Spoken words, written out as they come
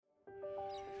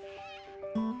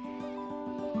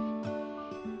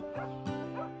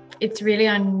It's really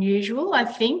unusual, I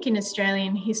think, in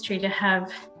Australian history to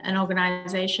have an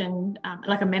organisation,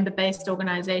 like a member-based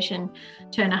organisation,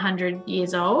 turn 100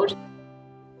 years old.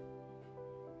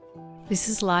 This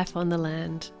is Life on the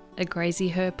Land, a Grazie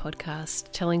Her podcast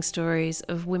telling stories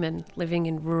of women living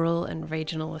in rural and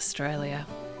regional Australia.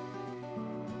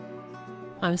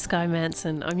 I'm Skye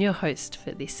Manson, I'm your host for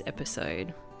this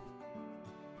episode.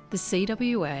 The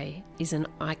CWA is an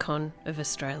icon of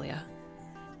Australia.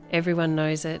 Everyone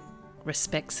knows it,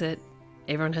 respects it,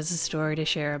 everyone has a story to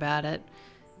share about it.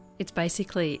 It's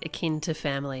basically akin to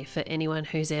family for anyone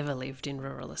who's ever lived in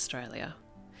rural Australia.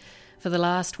 For the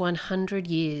last 100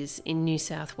 years in New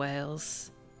South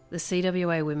Wales, the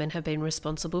CWA women have been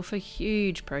responsible for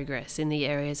huge progress in the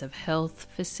areas of health,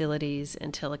 facilities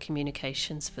and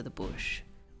telecommunications for the bush.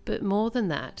 But more than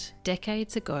that,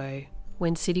 decades ago,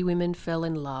 when city women fell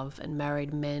in love and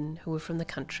married men who were from the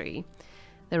country,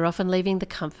 they were often leaving the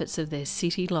comforts of their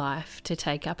city life to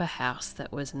take up a house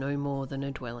that was no more than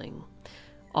a dwelling.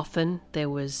 Often there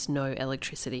was no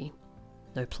electricity,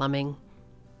 no plumbing.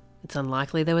 It's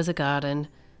unlikely there was a garden,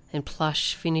 and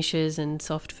plush finishes and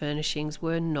soft furnishings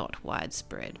were not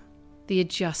widespread. The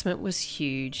adjustment was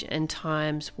huge and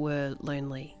times were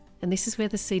lonely. And this is where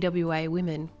the CWA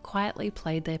women quietly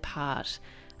played their part,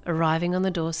 arriving on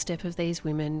the doorstep of these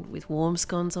women with warm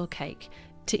scones or cake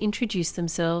to introduce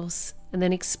themselves and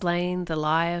then explain the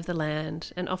lie of the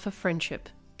land and offer friendship,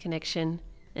 connection,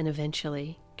 and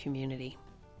eventually community.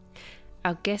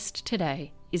 Our guest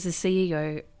today is the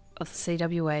CEO of the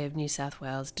CWA of New South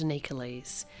Wales, Danica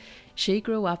Lees. She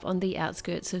grew up on the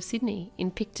outskirts of Sydney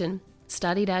in Picton,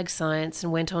 studied ag science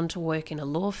and went on to work in a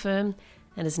law firm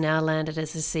and has now landed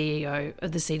as the CEO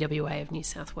of the CWA of New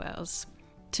South Wales.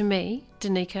 To me,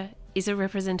 Danica is a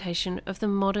representation of the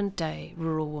modern-day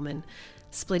rural woman,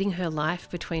 splitting her life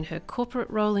between her corporate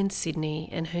role in Sydney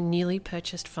and her newly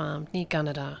purchased farm near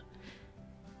Gunnedah.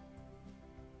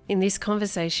 In this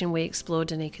conversation, we explore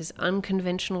Danica's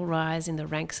unconventional rise in the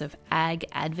ranks of ag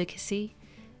advocacy,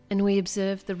 and we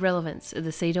observe the relevance of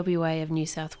the CWA of New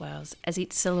South Wales as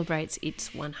it celebrates its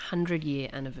 100-year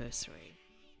anniversary.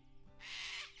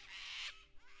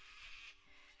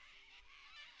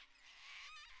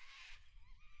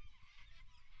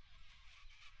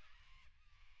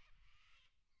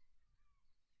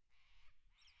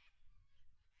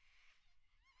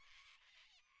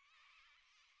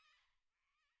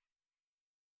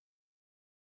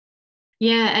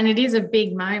 Yeah, and it is a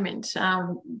big moment,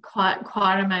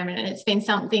 quite a moment. And it's been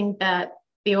something that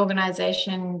the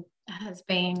organisation has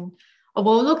been,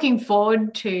 well, looking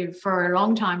forward to for a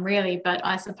long time, really. But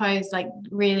I suppose like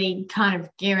really kind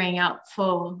of gearing up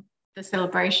for the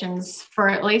celebrations for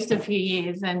at least a few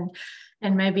years and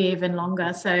maybe even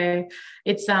longer. So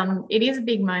it is a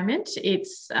big moment.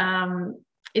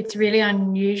 It's really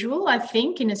unusual, I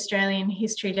think, in Australian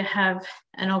history to have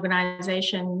an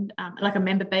organisation, like a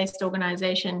member-based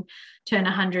organisation, turn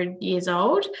 100 years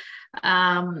old.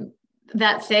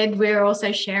 That said, we're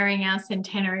also sharing our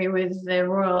centenary with the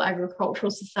Royal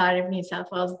Agricultural Society of New South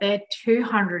Wales. They're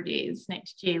 200 years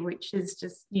next year, which is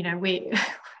just,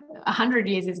 100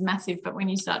 years is massive, but when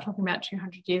you start talking about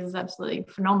 200 years, it's absolutely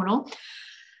phenomenal.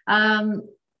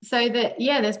 So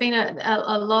there's been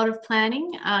a lot of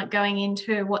planning going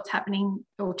into what's happening,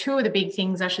 or two of the big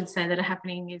things I should say that are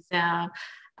happening is there'll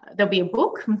be a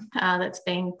book that's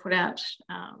being put out.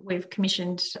 We've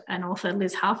commissioned an author,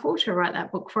 Liz Harfel, to write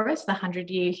that book for us, The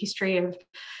 100-Year History of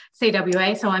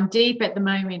CWA. So I'm deep at the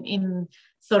moment in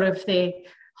sort of the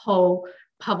whole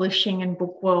publishing and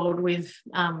book world with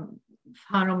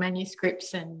final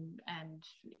manuscripts and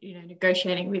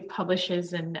negotiating with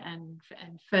publishers and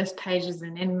first pages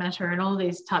and end matter and all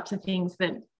these types of things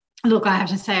that, look, I have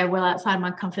to say are well outside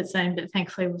my comfort zone, but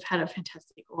thankfully we've had a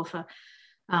fantastic author,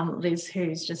 Liz,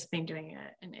 who's just been doing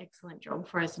an excellent job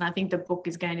for us. And I think the book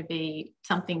is going to be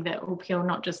something that will appeal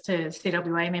not just to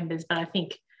CWA members, but I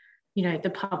think,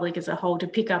 the public as a whole, to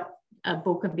pick up a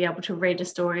book and be able to read a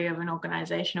story of an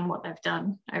organisation and what they've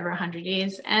done over 100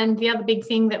 years. And the other big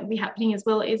thing that will be happening as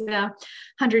well is our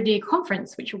 100-year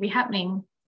conference, which will be happening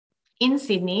in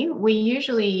Sydney. We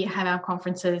usually have our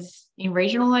conferences in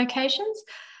regional locations,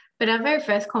 but our very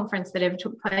first conference that ever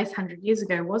took place 100 years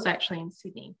ago was actually in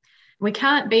Sydney. We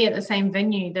can't be at the same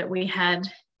venue that we had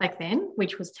back then,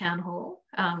 which was Town Hall,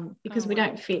 because we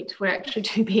don't fit. We're actually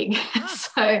too big.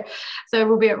 So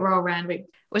we'll be at Royal Randwick.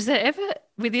 Was there ever,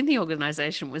 within the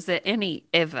organisation, was there any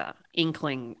ever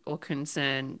inkling or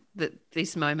concern that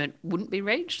this moment wouldn't be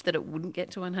reached, that it wouldn't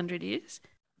get to 100 years?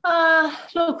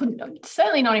 Look,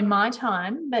 certainly not in my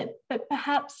time, but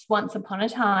perhaps once upon a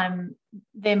time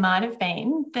there might have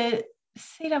been.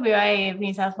 CWA of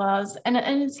New South Wales, and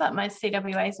it's like most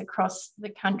CWAs across the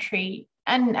country,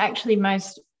 and actually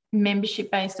most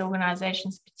membership-based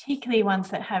organisations, particularly ones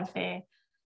that have their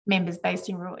members based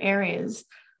in rural areas,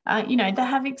 they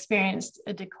have experienced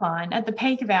a decline. At the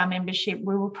peak of our membership,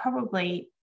 we were probably,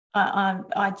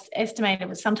 I'd estimate it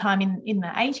was sometime in the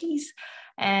 80s,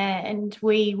 and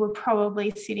we were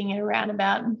probably sitting at around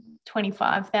about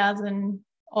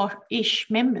 25,000-ish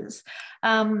members.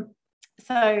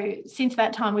 So since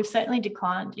that time, we've certainly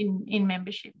declined in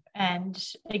membership. And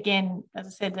again, as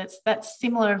I said, that's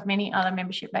similar of many other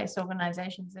membership-based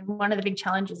organisations. And one of the big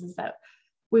challenges is that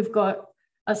we've got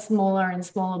a smaller and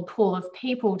smaller pool of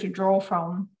people to draw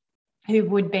from who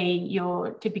would be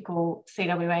your typical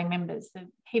CWA members, the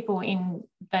people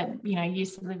that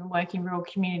used to live and work in rural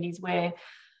communities where,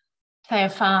 say, a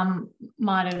farm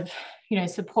might have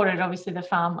supported obviously the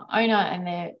farm owner and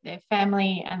their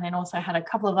family, and then also had a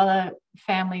couple of other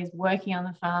families working on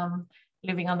the farm,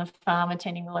 living on the farm,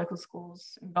 attending the local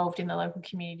schools, involved in the local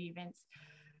community events.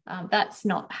 That's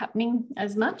not happening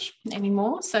as much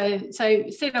anymore. So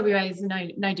CWA is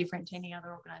no different to any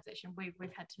other organisation. We've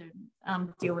had to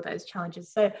deal with those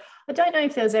challenges. So I don't know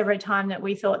if there was ever a time that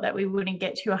we thought that we wouldn't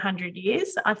get to 100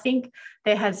 years. I think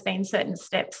there has been certain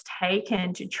steps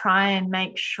taken to try and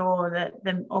make sure that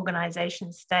the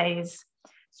organisation stays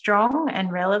strong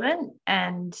and relevant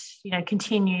and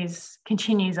continues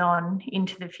on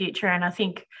into the future. And I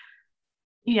think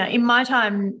in my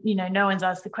time, no one's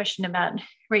asked the question about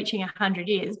reaching 100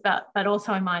 years, but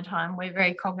also in my time, we're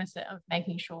very cognizant of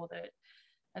making sure that,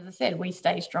 as I said, we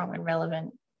stay strong and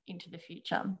relevant into the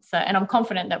future. So, and I'm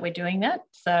confident that we're doing that.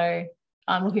 So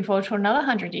I'm looking forward to another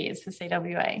 100 years for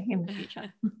CWA in the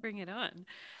future. Bring it on.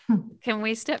 Can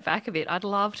we step back a bit? I'd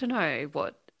love to know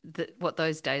what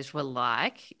those days were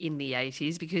like in the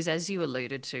 80s, because as you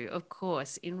alluded to, of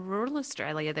course, in rural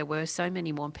Australia, there were so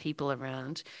many more people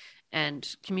around,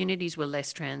 and communities were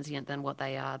less transient than what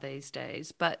they are these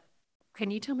days. But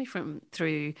can you tell me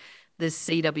through the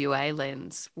CWA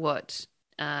lens what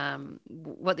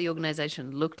the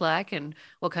organisation looked like and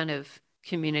what kind of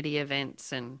community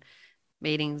events and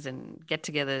meetings and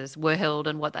get-togethers were held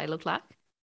and what they looked like?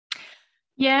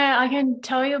 Yeah, I can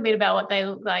tell you a bit about what they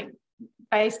look like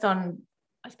based on,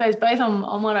 I suppose, both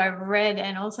on what I've read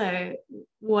and also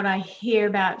what I hear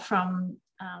about from,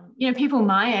 people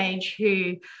my age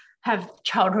who have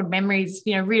childhood memories,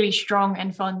 really strong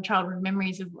and fond childhood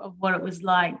memories of what it was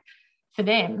like for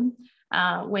them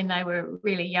when they were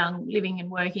really young, living and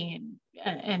working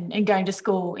and going to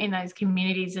school in those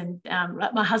communities. And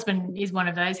my husband is one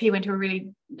of those. He went to a really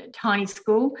tiny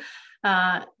school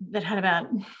that had about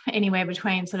anywhere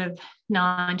between sort of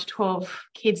 9 to 12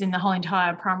 kids in the whole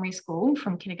entire primary school,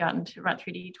 from kindergarten to right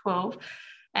through to year 12.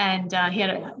 And he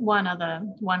had one other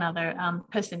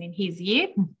person in his year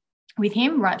with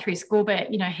him right through school, but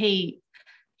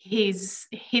his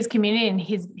community and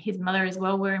his mother as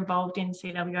well were involved in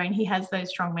CWA, and he has those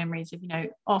strong memories of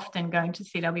often going to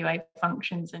CWA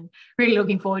functions and really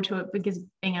looking forward to it, because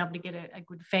being able to get a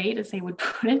good feed, as he would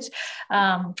put it.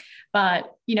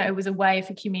 But it was a way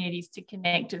for communities to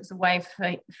connect. It was a way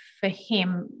for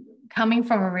him, coming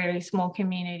from a really small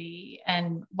community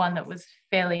and one that was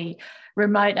fairly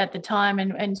remote at the time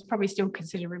and probably still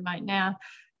considered remote now,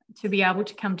 to be able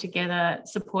to come together,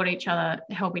 support each other,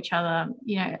 help each other,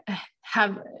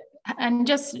 didn't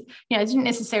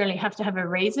necessarily have to have a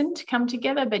reason to come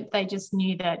together, but they just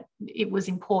knew that it was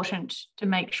important to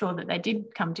make sure that they did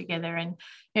come together. And,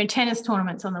 tennis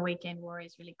tournaments on the weekend were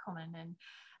always really common.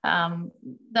 And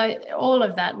all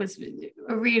of that was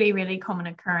a really, really common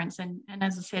occurrence. And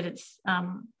as I said,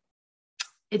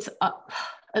 it's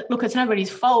nobody's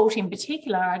fault in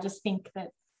particular. I just think that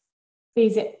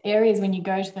these areas, when you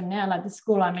go to them now, like the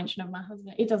school I mentioned of my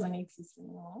husband, it doesn't exist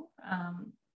anymore.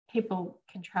 People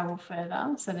can travel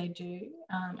further, so they do,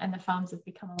 and the farms have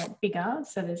become a lot bigger,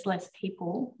 so there's less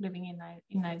people living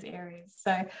in those areas.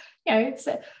 So, it's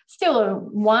still a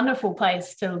wonderful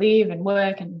place to live and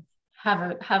work and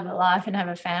have a life and have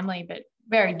a family, but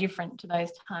very different to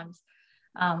those times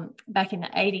back in the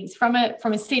 80s. From a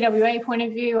CWA point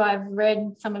of view, I've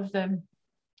read some of the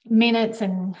minutes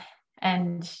and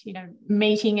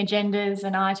meeting agendas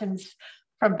and items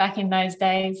from back in those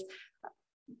days.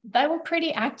 They were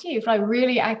pretty active, like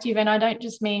really active, and I don't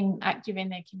just mean active in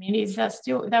their communities.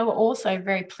 They were also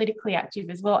very politically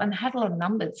active as well, and had a lot of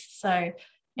numbers. So,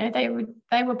 they were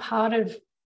part of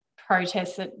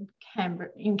protests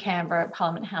in Canberra at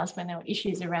Parliament House when there were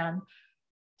issues around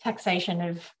taxation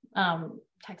of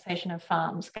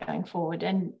farms going forward,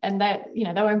 and that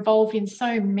they were involved in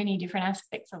so many different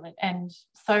aspects of it, and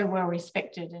so well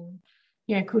respected, and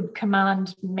could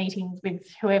command meetings with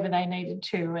whoever they needed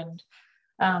to. And,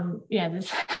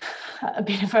 there's a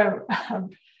bit of a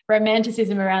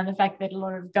romanticism around the fact that a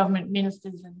lot of government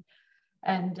ministers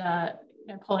and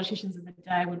politicians of the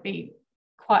day would be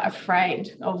quite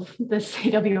afraid of the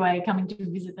CWA coming to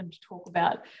visit them to talk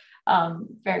about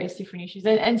various different issues.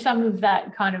 And some of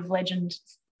that kind of legend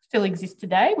still exists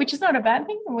today, which is not a bad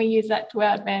thing. And we use that to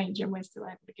our advantage, and we're still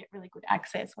able to get really good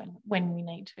access when we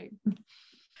need to.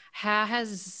 How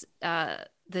has the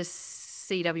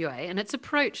CWA and its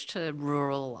approach to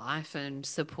rural life and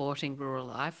supporting rural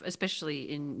life, especially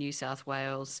in New South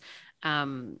Wales,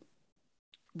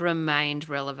 remained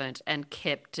relevant and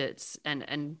kept its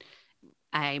and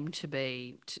aimed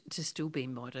to still be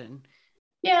modern?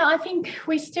 Yeah, I think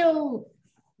we still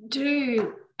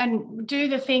do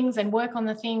the things and work on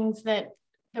the things that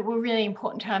were really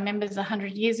important to our members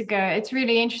 100 years ago. It's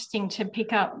really interesting to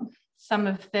pick up some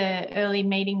of the early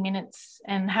meeting minutes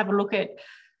and have a look at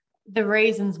the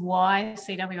reasons why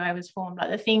CWA was formed, like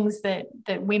the things that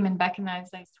women back in those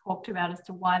days talked about as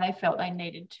to why they felt they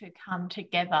needed to come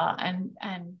together and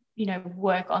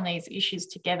work on these issues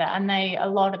together. And a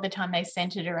lot of the time they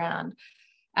centered around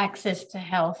access to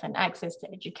health and access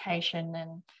to education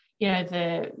and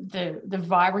the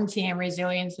vibrancy and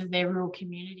resilience of their rural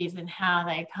communities and how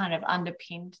they kind of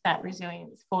underpinned that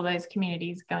resilience for those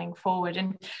communities going forward.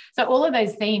 And so all of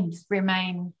those themes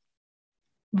remain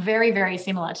very, very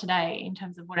similar today in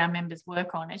terms of what our members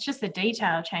work on. It's just the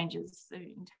detail changes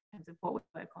in terms of what we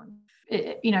work on.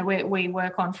 We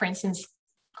work on, for instance,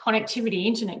 connectivity,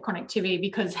 internet connectivity,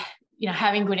 because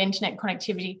having good internet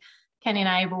connectivity can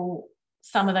enable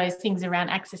some of those things around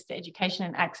access to education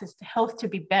and access to health to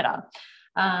be better.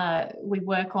 We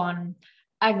work on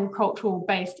agricultural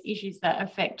based issues that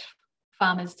affect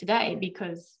farmers today,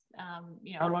 because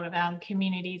a lot of our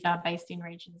communities are based in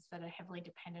regions that are heavily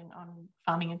dependent on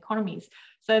farming economies.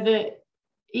 So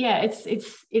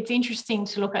it's interesting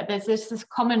to look at. There's this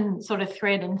common sort of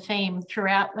thread and theme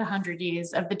throughout the 100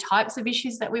 years of the types of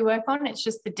issues that we work on. It's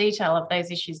just the detail of those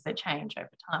issues that change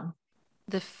over time.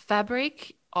 The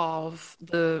fabric of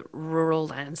the rural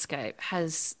landscape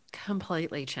has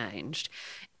completely changed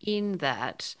in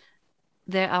that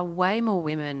there are way more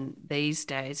women these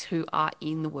days who are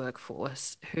in the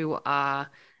workforce, who are,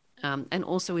 and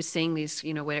also we're seeing this,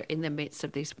 we're in the midst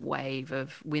of this wave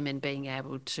of women being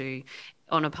able to,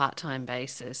 on a part-time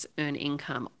basis, earn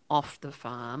income off the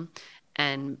farm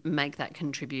and make that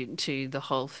contribute to the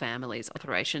whole family's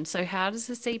operation. So how does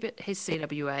his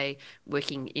CWA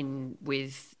working in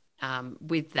with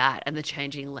that and the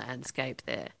changing landscape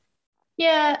there?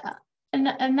 Yeah, and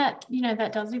that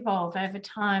that does evolve over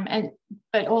time,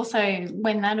 but also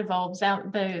when that evolves,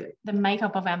 the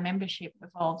makeup of our membership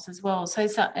evolves as well. So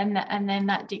and then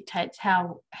that dictates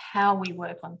how we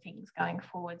work on things going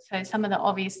forward. So some of the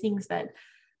obvious things that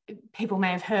people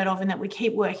may have heard of and that we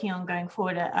keep working on going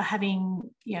forward are having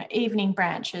evening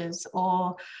branches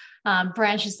or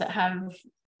branches that have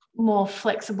more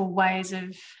flexible ways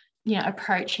of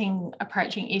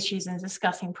approaching issues and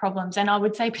discussing problems. And I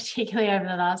would say particularly over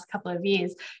the last couple of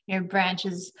years,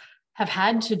 branches have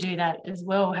had to do that as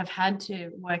well, have had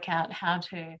to work out how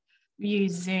to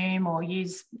use Zoom or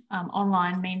use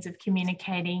online means of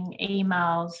communicating,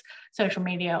 emails, social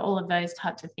media, all of those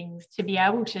types of things to be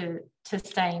able to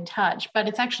stay in touch. But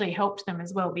it's actually helped them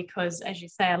as well because, as you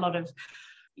say, a lot of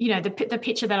the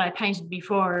picture that I painted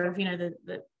before of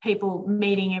the people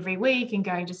meeting every week and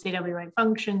going to CWA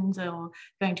functions or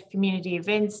going to community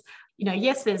events,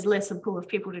 yes, there's less a pool of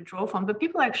people to draw from, but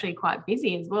people are actually quite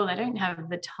busy as well. They don't have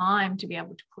the time to be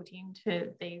able to put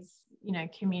into these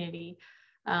community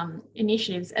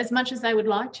initiatives as much as they would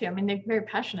like to. I mean, they're very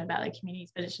passionate about their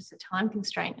communities, but it's just a time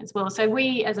constraint as well. So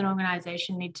we as an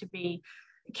organisation need to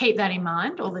keep that in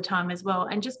mind all the time as well,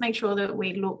 and just make sure that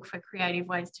we look for creative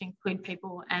ways to include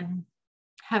people and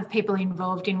have people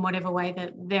involved in whatever way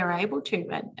that they're able to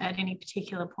at any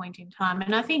particular point in time.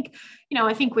 And I think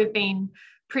we've been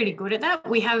pretty good at that.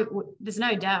 There's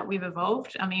no doubt we've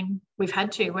evolved. I mean, we've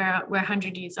had to. We're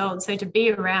 100 years old. So to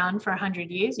be around for 100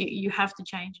 years, you have to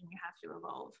change and you have to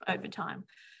evolve over time.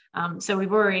 So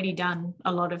we've already done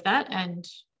a lot of that and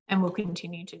we'll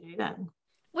continue to do that.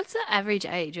 What's the average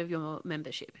age of your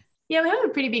membership? Yeah, we have a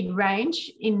pretty big range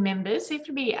in members. You have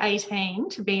to be 18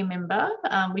 to be a member.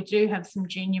 We do have some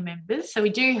junior members. So we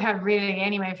do have really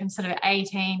anywhere from sort of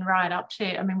 18 right up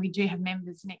to, we do have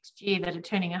members next year that are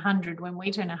turning 100 when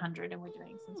we turn 100, and we're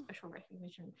doing some special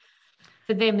recognition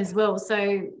for them as well.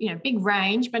 So, big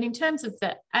range. But in terms of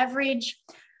the average,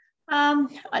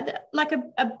 like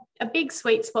a big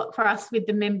sweet spot for us with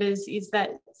the members is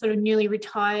that sort of newly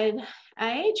retired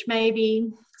age,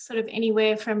 maybe sort of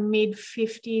anywhere from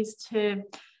mid-50s to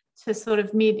sort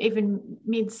of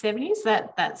mid-70s,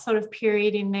 that sort of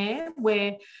period in there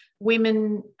where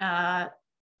women are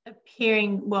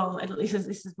appearing, well, at least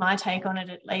this is my take on it,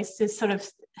 at least, is sort of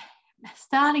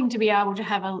starting to be able to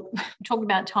have talk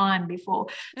about time before,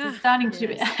 starting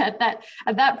to at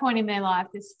that point in their life,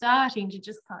 they're starting to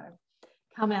just kind of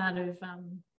come out of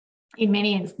in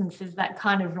many instances that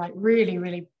kind of like really,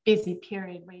 really busy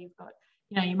period where you've got,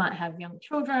 you might have young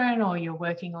children, or you're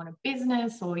working on a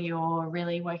business, or you're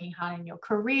really working hard in your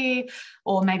career,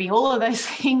 or maybe all of those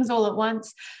things all at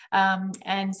once.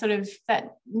 And sort of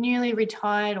that newly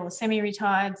retired or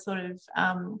semi-retired sort of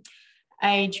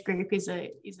age group is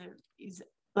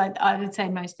like, I would say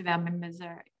most of our members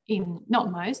are in, not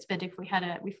most, but if we had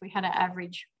an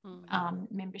average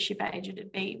membership age,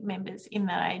 it'd be members in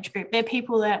that age group. They're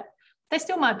people that they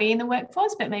still might be in the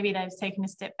workforce, but maybe they've taken a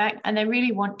step back, and they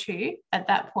really want to, at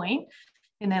that point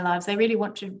in their lives, they really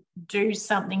want to do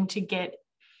something to get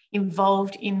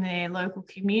involved in their local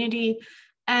community,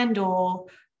 and or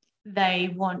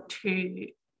they want to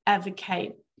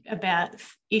advocate about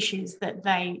issues that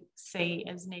they see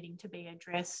as needing to be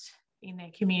addressed in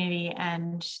their community,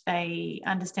 and they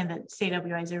understand that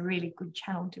CWA is a really good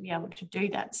channel to be able to do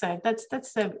that. So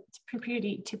it's a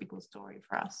pretty typical story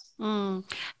for us.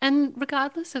 And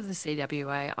regardless of the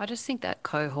CWA, I just think that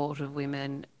cohort of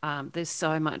women, there's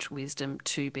so much wisdom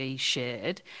to be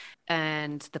shared,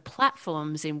 and the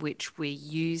platforms in which we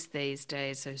use these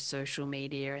days, so social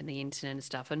media and the internet and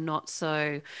stuff, are not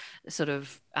so sort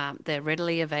of, they're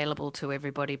readily available to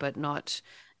everybody, but not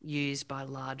used by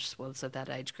large swaths of that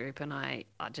age group. And I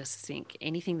just think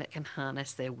anything that can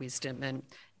harness their wisdom and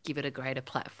give it a greater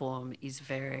platform is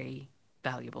very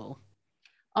valuable.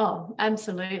 Oh,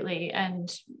 absolutely.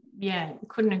 And yeah,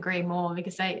 couldn't agree more,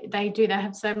 because they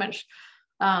have so much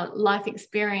life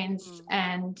experience,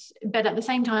 but at the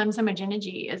same time so much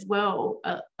energy as well,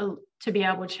 to be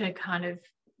able to kind of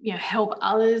help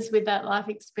others with that life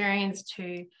experience,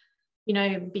 to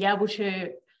be able to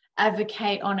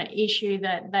advocate on an issue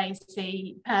that they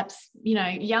see perhaps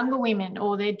younger women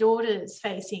or their daughters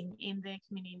facing in their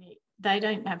community. They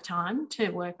don't have time to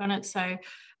work on it, so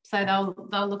they'll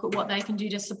look at what they can do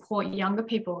to support younger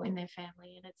people in their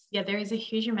family. And there is a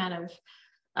huge amount of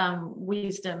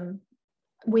wisdom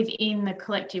within the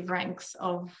collective ranks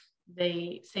of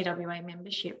the CWA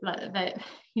membership, like that,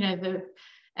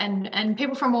 and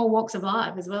people from all walks of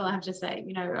life as well. I have to say,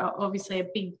 obviously a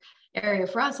big area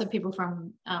for us are people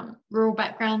from rural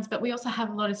backgrounds, but we also have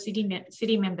a lot of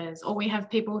city members, or we have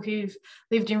people who've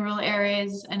lived in rural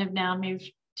areas and have now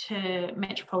moved to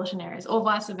metropolitan areas, or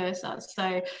vice versa.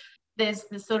 So there's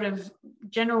the sort of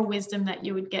general wisdom that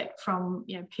you would get from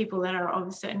people that are of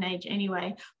a certain age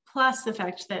anyway, plus the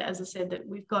fact that, as I said, that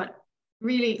we've got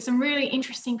some really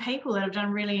interesting people that have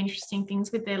done really interesting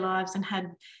things with their lives and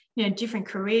had different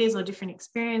careers or different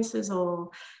experiences, or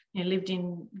lived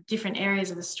in different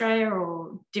areas of Australia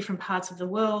or different parts of the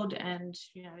world. And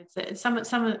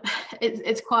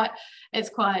it's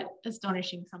quite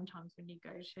astonishing sometimes when you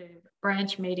go to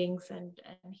branch meetings and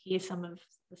hear some of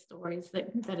the stories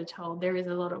that are told. There is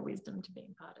a lot of wisdom to be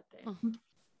imparted there.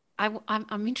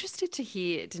 I'm interested to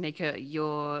hear, Danica,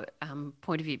 your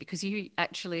point of view, because you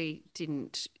actually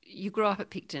you grew up at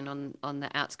Picton on the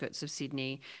outskirts of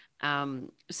Sydney,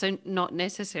 so not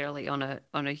necessarily on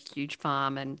a huge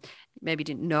farm, and maybe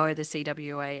didn't know the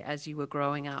CWA as you were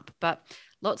growing up. But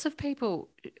lots of people,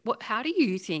 how do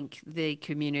you think the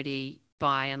community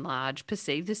by and large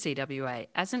perceive the CWA?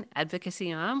 As an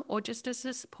advocacy arm, or just as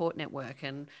a support network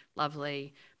and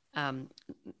lovely,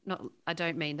 I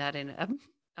don't mean that in a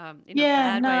bad way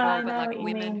at all, but like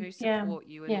women who support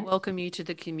you and welcome you to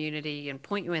the community and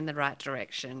point you in the right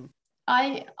direction?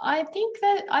 I think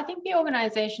the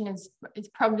organisation has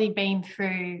probably been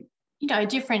through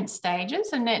different stages,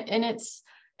 and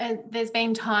there's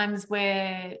been times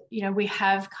where we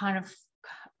have kind of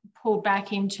pulled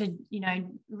back into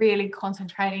really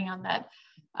concentrating on that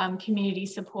community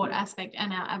support aspect,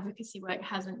 and our advocacy work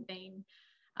hasn't been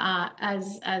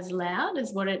as loud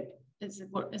as what it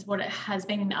has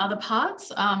been in other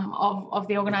parts of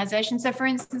the organisation. So, for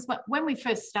instance, when we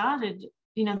first started,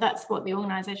 that's what the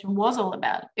organisation was all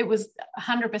about. It was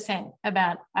 100%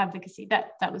 about advocacy.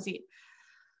 That was it.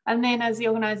 And then as the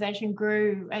organisation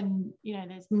grew, and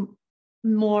there's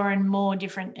more and more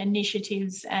different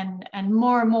initiatives, and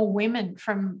more women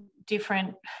from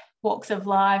different walks of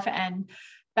life and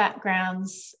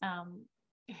backgrounds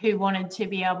who wanted to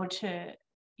be able to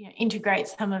integrate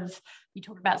you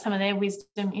talk about some of their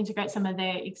wisdom, integrate some of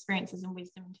their experiences and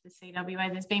wisdom into the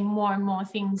CWA. There's been more and more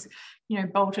things,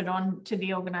 bolted on to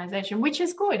the organisation, which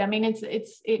is good. I mean,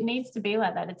 it needs to be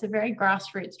like that. It's a very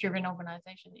grassroots driven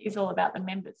organisation. It is all about the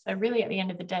members. So really at the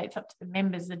end of the day, it's up to the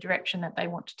members, the direction that they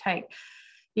want to take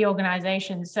the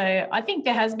organisation. So I think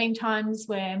there has been times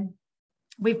where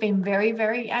we've been very,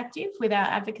 very active with our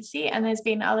advocacy, and there's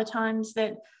been other times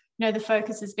that the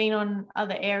focus has been on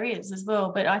other areas as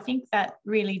well. But I think that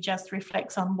really just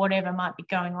reflects on whatever might be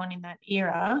going on in that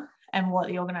era and what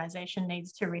the organisation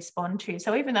needs to respond to.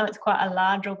 So even though it's quite a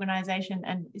large organisation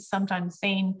and is sometimes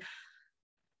seen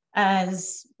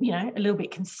as, a little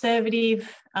bit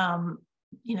conservative,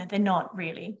 they're not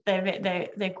really.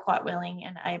 They're quite willing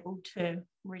and able to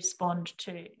respond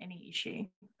to any issue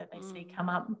that they see come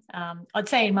up. I'd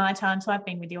say in my time, so I've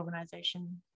been with the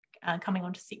organisation coming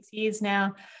on to 6 years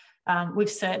now, we've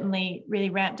certainly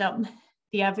really ramped up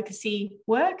the advocacy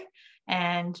work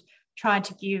and tried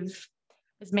to give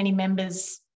as many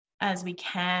members as we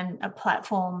can a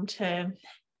platform to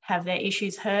have their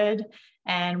issues heard.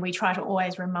 And we try to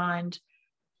always remind,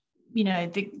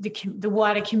 the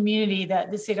wider community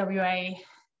that the CWA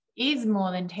is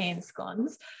more than tea and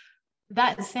scones.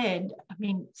 That said, I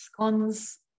mean,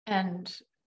 scones and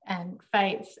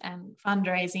fetes and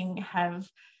fundraising have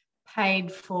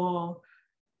paid for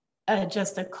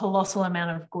just a colossal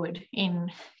amount of good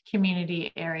in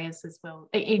community areas as well,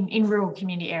 in rural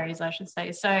community areas, I should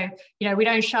say. So, we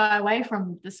don't shy away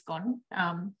from the scone.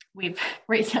 We've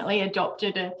recently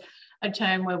adopted a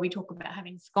term where we talk about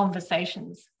having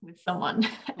conversations with someone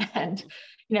and,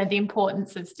 the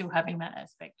importance of still having that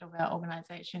aspect of our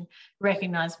organisation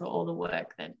recognised for all the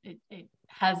work that it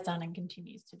has done and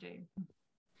continues to do.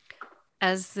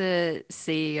 As the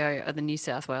CEO of the New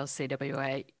South Wales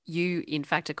CWA, you in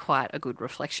fact are quite a good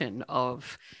reflection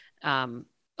of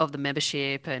the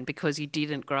membership, and because you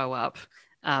didn't grow up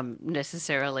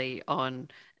necessarily from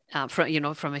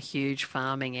a huge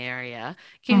farming area.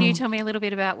 Can you tell me a little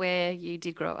bit about where you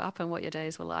did grow up and what your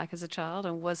days were like as a child,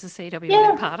 and was the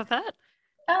CWA part of that?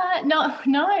 No,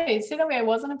 CWA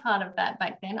wasn't a part of that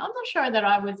back then. I'm not sure that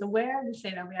I was aware of the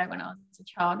CWA when I was a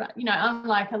child.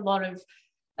 Unlike a lot of,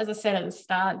 as I said at the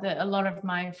start, that a lot of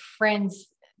my friends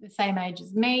the same age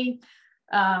as me,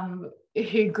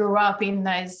 who grew up in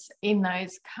those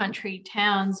country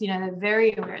towns, they're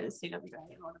very aware of the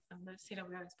CWA. A lot of them, the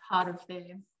CWA is part of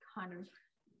their kind of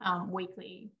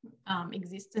weekly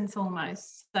existence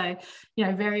almost. So,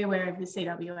 very aware of the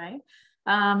CWA.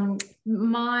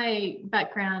 My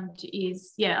background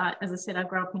is, as I said, I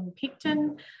grew up in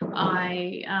Picton.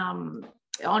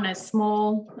 On a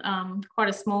small, quite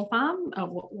a small farm.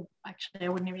 Actually, I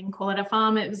wouldn't even call it a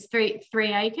farm. It was three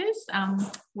acres,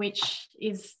 which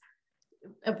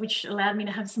allowed me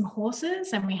to have some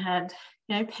horses, and we had,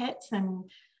 pets and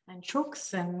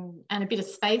chooks and a bit of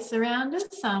space around us.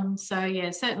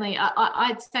 Certainly,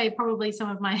 I'd say probably some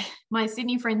of my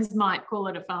Sydney friends might call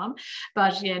it a farm,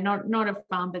 but not a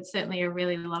farm, but certainly a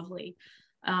really lovely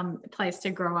place to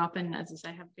grow up and, as I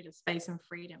say, have a bit of space and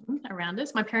freedom around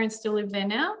us. My parents still live there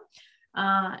now,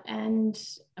 and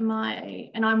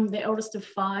I'm the eldest of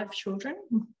 5 children.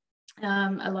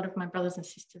 A lot of my brothers and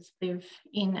sisters live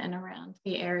in and around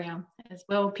the area as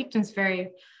well. Picton's a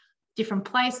very different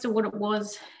place to what it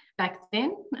was back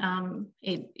then.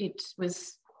 It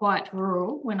was quite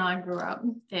rural when I grew up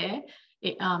there.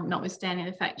 Notwithstanding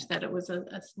the fact that it was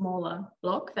a smaller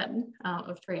block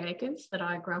of 3 acres that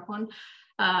I grew up on,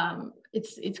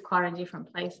 it's quite a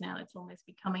different place now. It's almost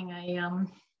becoming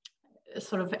a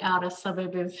sort of outer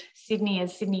suburb of Sydney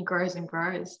as Sydney grows and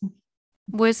grows.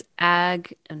 Was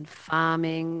ag and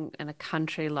farming and a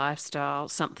country lifestyle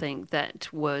something that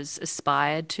was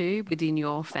aspired to within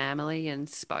your family and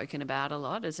spoken about a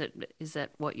lot? Is that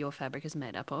what your fabric is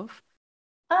made up of?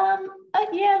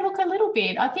 Look, a little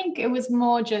bit. I think it was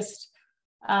more just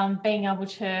being able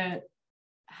to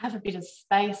have a bit of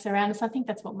space around us. I think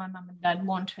that's what my mum and dad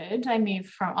wanted.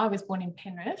 I was born in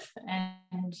Penrith,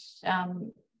 and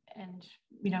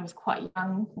was quite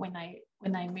young when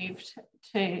they moved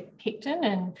to Picton,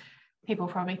 and people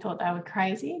probably thought they were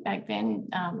crazy back then.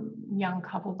 Young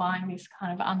couple buying this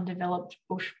kind of undeveloped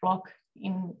bush block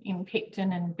in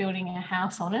Picton and building a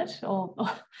house on it all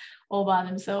by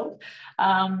themselves.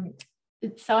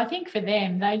 So I think for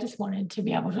them, they just wanted to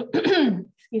be able to,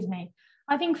 excuse me,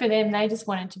 I think for them, they just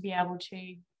wanted to be able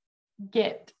to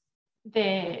get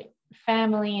their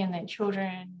family and their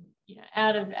children,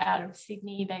 out of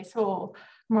Sydney. They saw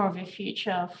more of a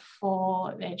future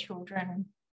for their children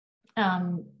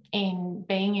in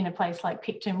being in a place like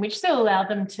Picton, which still allowed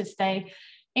them to stay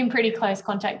in pretty close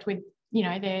contact with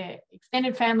their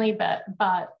extended family, but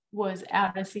was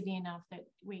out of Sydney enough that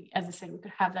we, as I said, we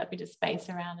could have that bit of space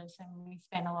around us, and we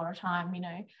spent a lot of time,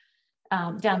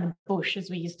 down the bush, as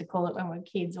we used to call it when we were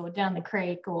kids, or down the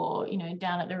creek, or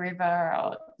down at the river,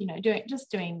 or doing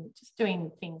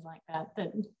things like that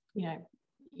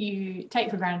you take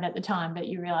for granted at the time, but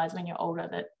you realize when you're older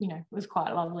that it was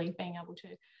quite lovely being able to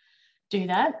do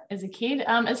that as a kid.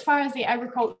 As far as the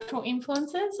agricultural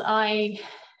influences, I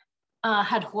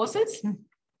had horses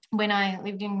when I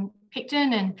lived in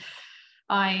Picton, and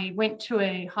I went to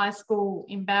a high school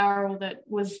in Bowral that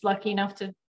was lucky enough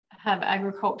to have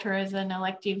agriculture as an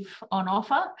elective on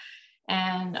offer,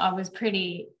 and I was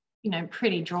pretty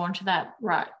drawn to that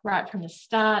right from the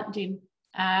start. Did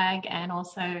ag and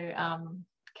also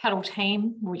cattle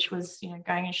team, which was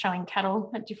going and showing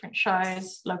cattle at different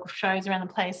shows, local shows around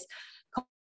the place,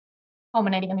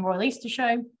 culminating in the Royal Easter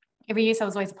Show every year. So I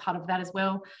was always a part of that as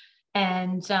well.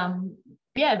 And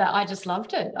I just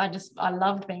loved it. I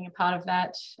loved being a part of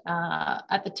that.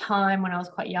 At the time when I was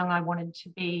quite young, I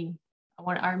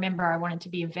remember I wanted to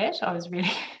be a vet. I was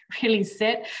really, really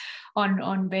set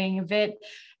on being a vet,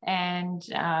 and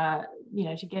to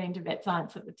get into vet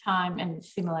science at the time, and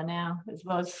it's similar now as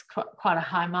well. It's quite a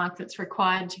high mark that's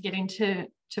required to get into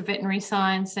veterinary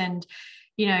science. And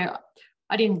I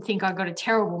didn't think I got a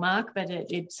terrible mark, but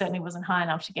it certainly wasn't high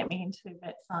enough to get me into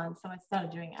vet science. So I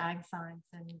started doing ag science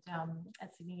and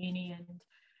at Sydney Uni,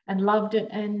 and loved it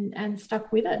and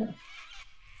stuck with it.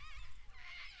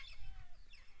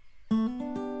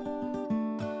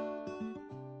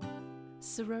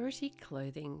 Sorority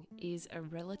Clothing is a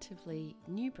relatively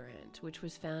new brand which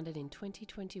was founded in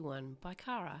 2021 by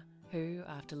Cara, who,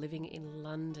 after living in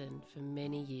London for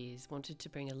many years, wanted to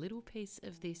bring a little piece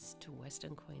of this to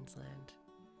Western Queensland.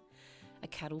 A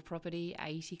cattle property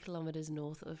 80 kilometres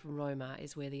north of Roma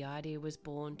is where the idea was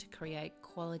born to create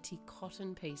quality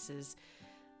cotton pieces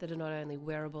that are not only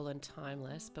wearable and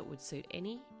timeless, but would suit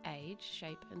any age,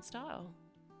 shape and style.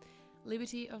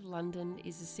 Liberty of London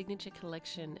is a signature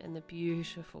collection, and the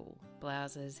beautiful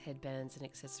blouses, headbands and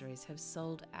accessories have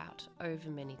sold out over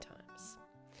many times.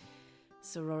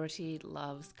 Sorority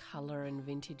loves colour and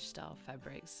vintage style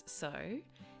fabrics, so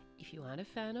if you aren't a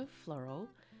fan of floral,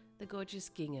 the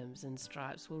gorgeous ginghams and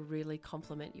stripes will really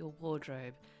complement your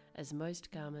wardrobe, as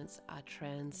most garments are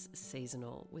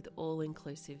trans-seasonal with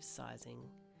all-inclusive sizing.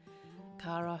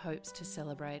 Cara hopes to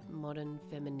celebrate modern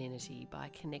femininity by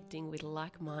connecting with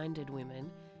like-minded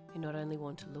women who not only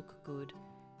want to look good,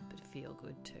 but feel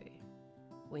good too.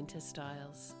 Winter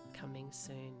styles coming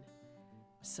soon.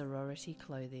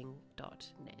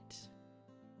 sororityclothing.net.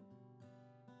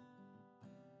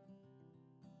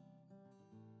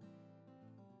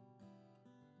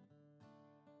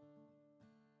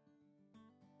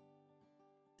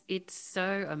 It's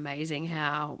so amazing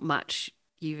how much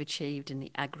you've achieved in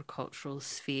the agricultural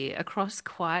sphere across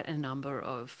quite a number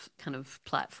of kind of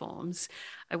platforms.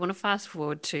 I want to fast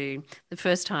forward to the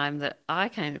first time that I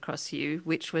came across you,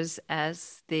 which was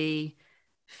as the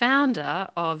founder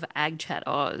of AgChat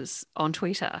Oz on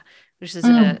Twitter, which is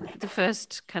the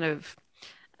first kind of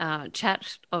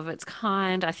chat of its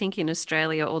kind, I think, in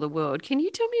Australia or the world. Can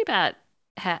you tell me about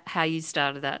how you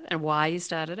started that and why you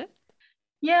started it?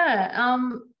 Yeah,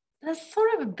 there's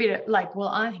sort of a bit of I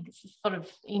think it's a sort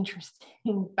of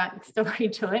interesting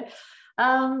backstory to it.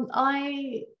 And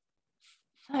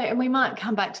we might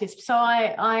come back to this. So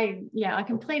I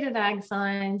completed ag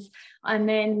science, and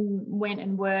then went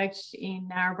and worked in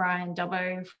Narrabri and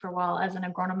Dubbo for a while as an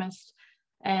agronomist,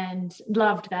 and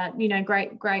loved that.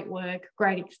 Great work,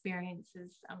 great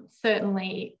experiences.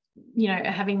 Certainly,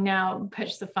 having now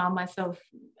purchased a farm myself,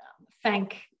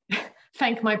 thank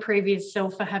my previous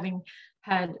self for having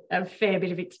had a fair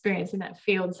bit of experience in that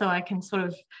field, so I can sort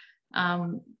of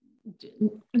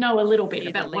know a little bit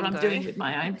about what I'm doing with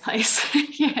my own place.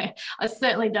 Yeah, I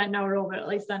certainly don't know it all, but at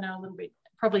least I know a little bit,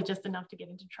 probably just enough to get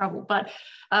into trouble. But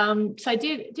so I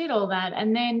did all that,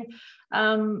 and then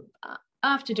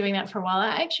after doing that for a while,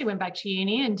 I actually went back to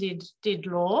uni and did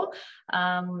law,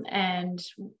 and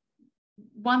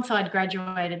once I'd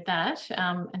graduated that,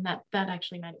 and that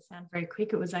actually made it sound very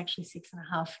quick. It was actually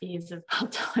 6.5 years of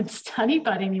part-time study,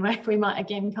 but anyway, we might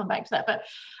again come back to that. But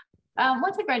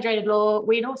once I graduated law,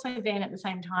 we'd also then at the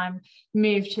same time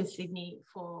moved to Sydney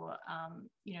for,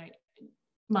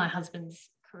 my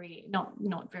husband's career.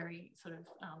 Not very sort of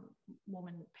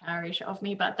woman powerish of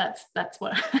me, but that's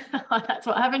what that's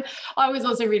what happened. I was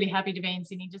also really happy to be in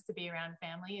Sydney, just to be around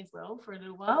family as well for a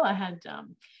little while. I had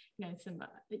some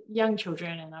young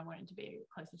children, and I wanted to be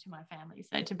closer to my family,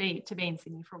 so to be in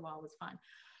Sydney for a while was fine.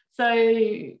 So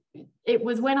it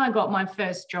was when I got my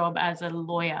first job as a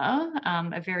lawyer,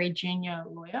 a very junior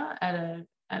lawyer at a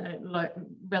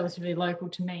relatively local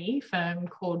to me firm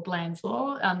called Bland's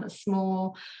Law, a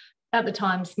small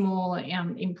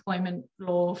employment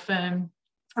law firm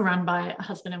run by a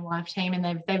husband and wife team,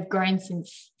 and they've grown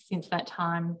since that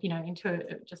time,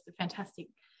 into just a fantastic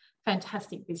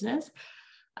business.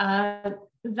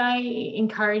 They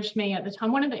encouraged me at the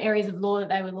time. One of the areas of law that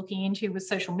they were looking into was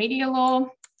social media law.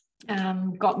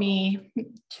 Got me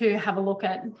to have a look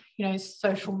at,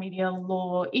 social media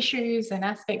law issues and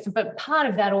aspects. But part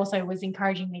of that also was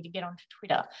encouraging me to get onto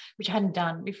Twitter, which I hadn't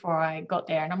done before I got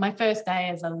there. And on my first day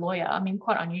as a lawyer,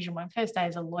 quite unusual, my first day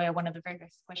as a lawyer, one of the very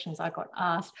first questions I got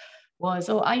asked was,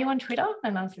 "Oh, are you on Twitter?"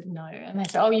 And I said, "No." And they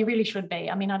said, "Oh, you really should be."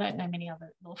 I don't know many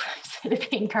other law firms that have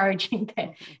been encouraging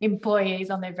their employees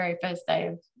on their very first day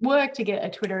of work to get a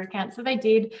Twitter account. So they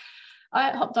did.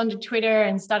 I hopped onto Twitter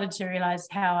and started to realize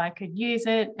how I could use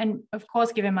it. And of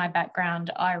course, given my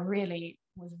background, I really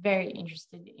was very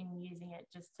interested in using it.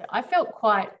 I felt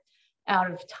quite out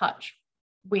of touch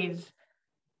with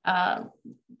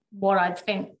what I'd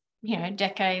spent,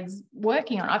 decades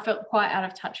working on. I felt quite out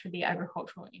of touch with the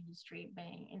agricultural industry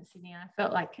being in Sydney. I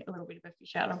felt like a little bit of a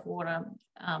fish out of water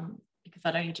because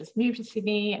I'd only just moved to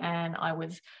Sydney and I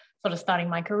was sort of starting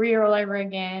my career all over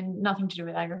again, nothing to do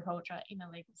with agriculture in the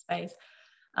legal space.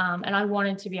 And I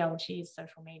wanted to be able to use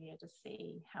social media to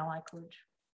see how I could,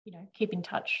 keep in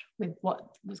touch with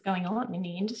what was going on in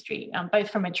the industry, both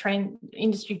from a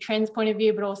industry trends point of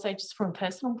view, but also just from a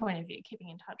personal point of view, keeping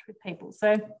in touch with people.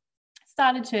 So I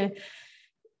started to,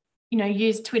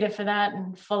 use Twitter for that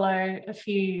and follow a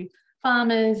few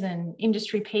farmers and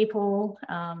industry people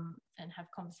and have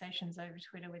conversations over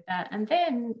Twitter with that. And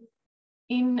then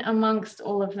in amongst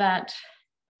all of that,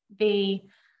 the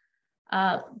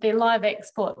live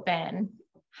export ban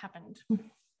happened.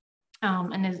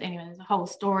 And there's a whole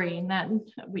story in that,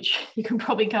 which you can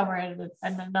probably cover at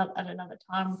another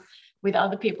time with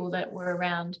other people that were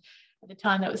around at the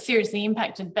time that was seriously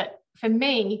impacted. But for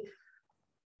me,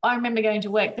 I remember going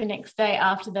to work the next day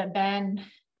after the ban,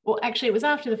 well, actually it was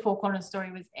after the Four Corners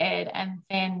story was aired, and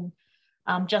then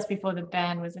just before the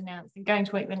ban was announced, and going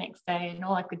to work the next day, and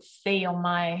all I could see on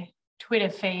my Twitter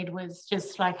feed was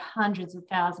just like hundreds of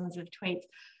thousands of tweets,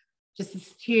 just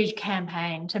this huge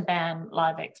campaign to ban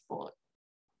live export.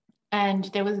 And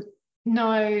there was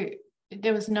no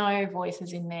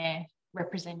voices in there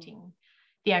representing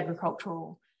the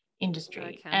agricultural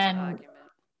industry. And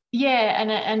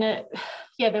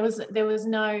there was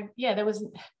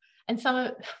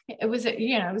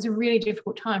a really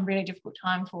difficult time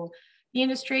for the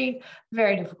industry,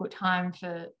 very difficult time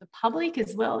for the public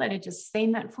as well, that had just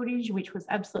seen that footage, which was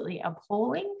absolutely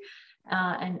appalling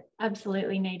and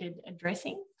absolutely needed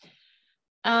addressing.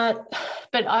 But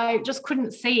I just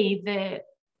couldn't see the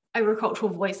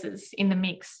agricultural voices in the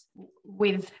mix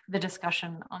with the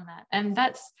discussion on that. And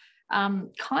that's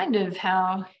kind of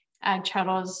how Ag Chat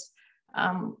Oz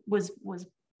was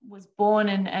born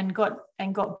and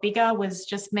got bigger, was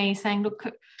just me saying, look,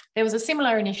 there was a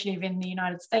similar initiative in the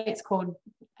United States called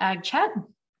Ag Chat,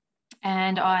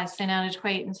 and I sent out a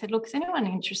tweet and said, look, is anyone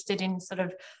interested in sort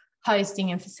of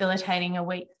hosting and facilitating a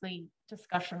weekly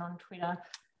discussion on Twitter,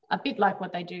 a bit like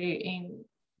what they do in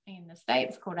the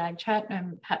States called Ag Chat,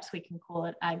 and perhaps we can call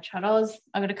it Ag Chat Oz.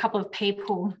 I got a couple of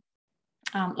people,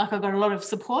 I got a lot of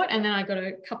support, and then I got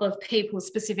a couple of people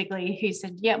specifically who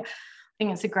said, yep, I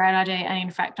think it's a great idea, and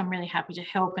in fact I'm really happy to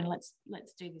help, and let's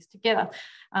do this together.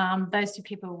 Those two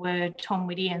people were Tom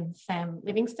Whitty and Sam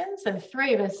Livingston. So the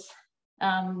three of us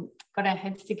got our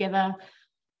heads together,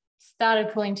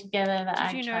 started pulling together the Ag Chat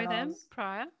Oz. Did you know them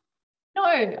prior?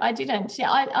 No, I didn't.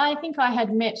 Yeah, I think I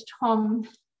had met Tom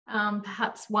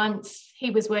perhaps once. He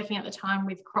was working at the time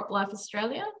with CropLife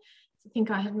Australia. So I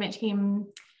think I had met him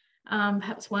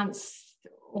perhaps once,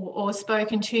 or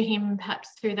spoken to him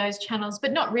perhaps through those channels,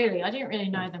 but not really. I didn't really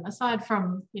know them, aside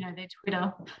from, their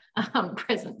Twitter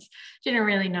presence. Didn't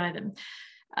really know them.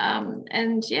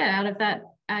 And yeah, out of that,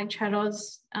 Ag Chat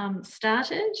Oz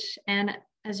started. And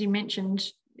as you mentioned,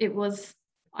 it was,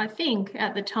 I think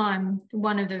at the time,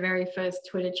 one of the very first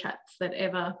Twitter chats that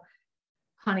ever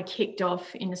kind of kicked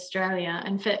off in Australia.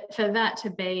 And for that to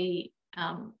be,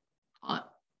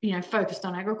 focused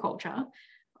on agriculture,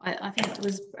 I think it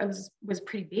was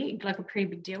pretty big, like a pretty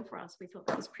big deal for us. We thought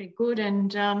that was pretty good,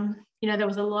 and there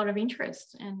was a lot of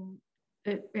interest, and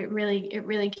it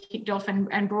really kicked off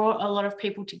and brought a lot of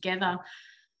people together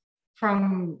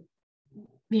from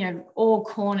all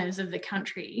corners of the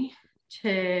country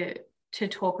to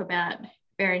talk about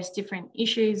various different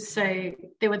issues. So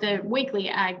there were the weekly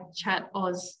Ag Chat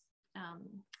Oz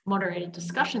moderated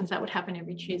discussions that would happen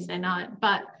every Tuesday night.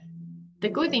 But the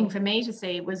good thing for me to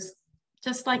see was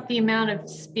just like the amount of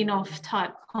spin-off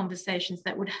type conversations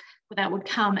that would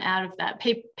come out of that.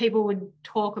 People would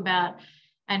talk about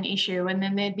an issue, and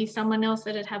then there'd be someone else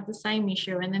that'd have the same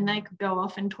issue, and then they could go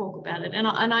off and talk about it. And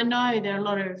I know there are a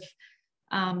lot of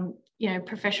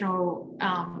professional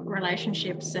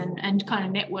relationships and kind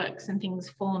of networks and things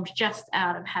formed just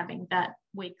out of having that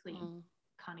weekly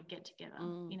kind of get together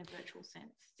in a virtual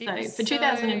sense. So for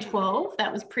 2012,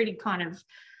 that was pretty kind of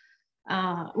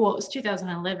it was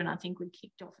 2011, I think we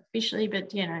kicked off officially,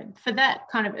 but for that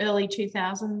kind of early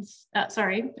 2010s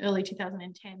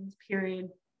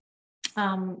period,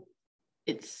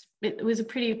 it was a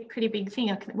pretty big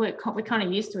thing. We're kind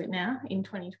of used to it now in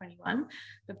 2021,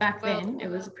 but back then it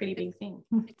was a pretty big thing.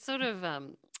 It's sort of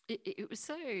it was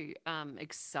so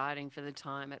exciting for the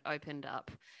time. It opened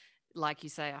up, like you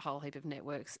say, a whole heap of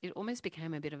networks. It almost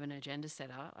became a bit of an agenda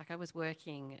setter. Like, I was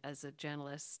working as a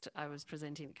journalist. I was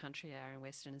presenting the Country Hour in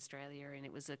Western Australia, and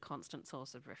it was a constant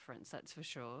source of reference, that's for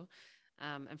sure,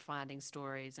 and finding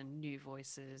stories and new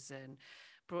voices, and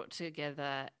brought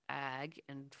together ag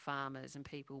and farmers and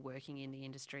people working in the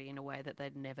industry in a way that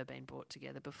they'd never been brought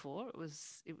together before. It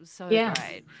was so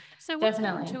great. So what's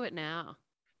happened to it now?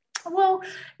 Well,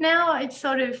 now it's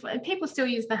sort of, people still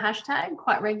use the hashtag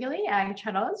quite regularly,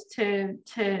 AgChatOz, to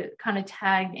kind of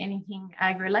tag anything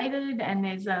ag related, and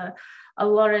there's a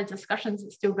lot of discussions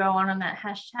that still go on that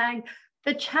hashtag.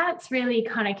 The chats really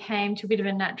kind of came to a bit of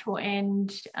a natural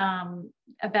end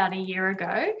about a year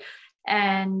ago,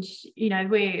 and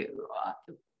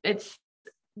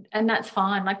and that's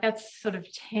fine. Like, that's sort of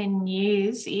 10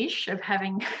 years ish of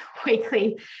having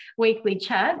weekly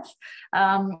chats,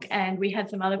 and we had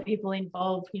some other people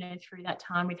involved through that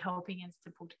time with helping us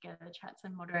to pull together chats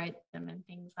and moderate them and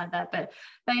things like that. But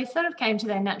they sort of came to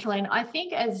their natural end, I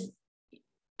think, as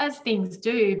things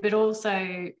do, but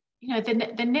also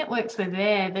the networks were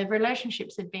there, the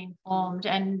relationships had been formed,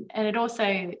 and it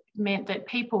also meant that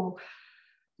people,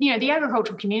 the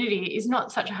agricultural community is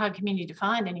not such a hard community to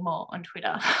find anymore on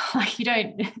Twitter. Like,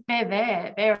 they're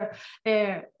there.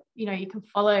 You can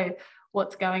follow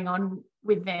what's going on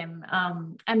with them.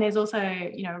 And there's also,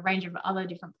 a range of other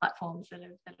different platforms that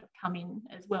have come in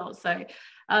as well. So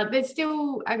there's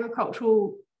still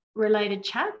agricultural related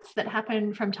chats that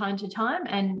happen from time to time,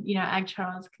 and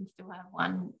AgChatOz can still have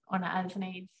one on an as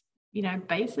needs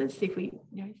basis if we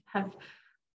have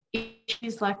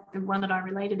issues like the one that I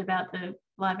related about the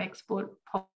live export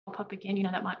pop up again.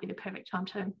 That might be the perfect time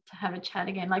to have a chat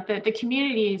again. Like, the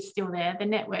community is still there, the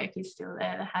network is still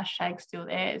there, the hashtag's still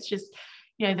there. It's just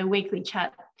the weekly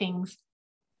chat things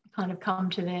kind of come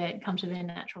to their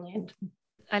natural end.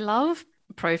 I love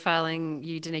profiling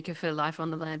you, Danica, for Life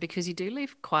on the Land, because you do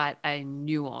live quite a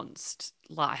nuanced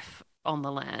life on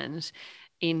the land,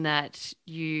 in that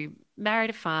you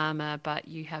married a farmer, but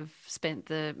you have spent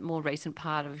the more recent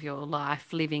part of your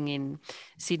life living in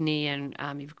Sydney, and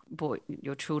you've brought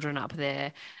your children up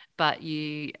there, but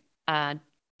you are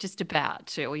just about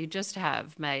to, or you just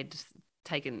have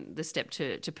taken the step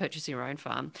to purchase your own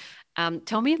farm.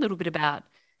 Tell me a little bit about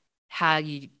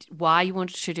why you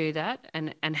wanted to do that,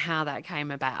 and how that came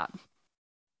about.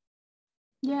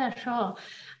 Yeah, sure.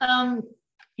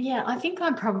 I think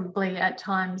I'm probably at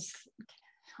times,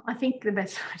 I think the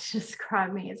best way to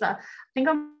describe me is I think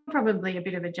I'm probably a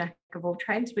bit of a jack of all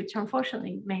trades, which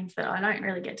unfortunately means that I don't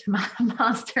really get to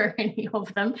master any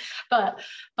of them. But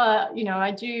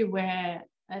I do wear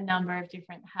a number of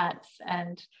different hats,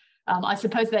 and I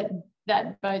suppose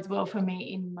that bodes well for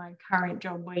me in my current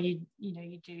job, where you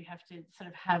do have to sort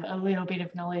of have a little bit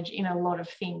of knowledge in a lot of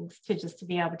things to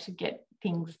be able to get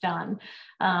things done.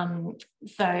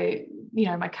 So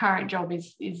my current job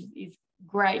is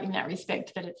great in that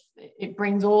respect, that it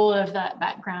brings all of that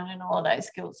background and all of those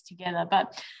skills together.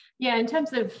 But in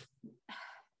terms of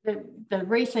the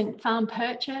recent farm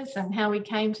purchase and how we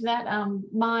came to that,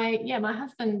 my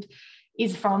husband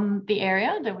is from the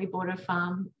area that we bought a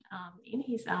farm in.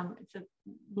 It's a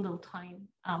little tiny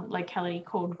locality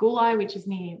called Goolai, which is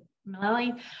near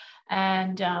Malali.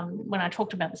 And when I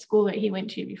talked about the school that he went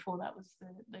to before, that was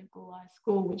the Goolai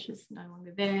school, which is no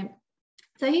longer there.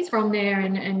 So he's from there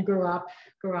and grew up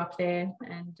there,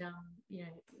 and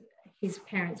his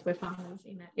parents were farmers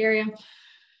in that area.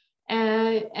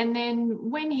 And then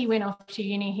when he went off to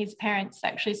uni, his parents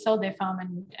actually sold their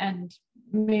farm and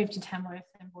moved to Tamworth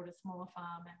and bought a smaller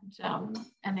farm.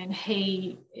 And then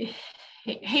he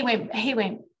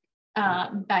went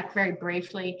back very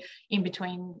briefly in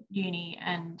between uni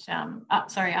and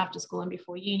after school and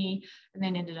before uni, and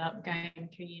then ended up going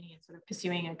through uni and sort of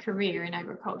pursuing a career in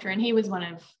agriculture. And he was one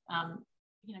of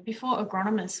before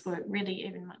agronomists were really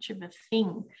even much of a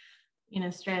thing in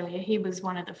Australia, he was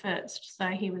one of the first. So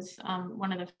he was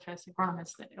one of the first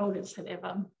agronomists that Elders had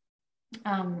ever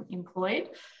employed.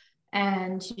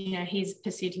 And, he's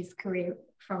pursued his career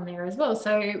from there as well.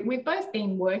 So we've both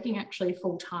been working actually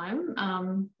full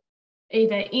time,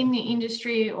 either in the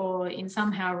industry or in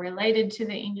somehow related to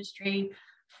the industry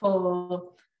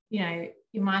for, in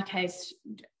my case,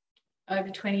 over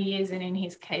 20 years, and in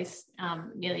his case,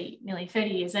 nearly 30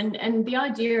 years. And the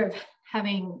idea of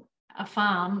having a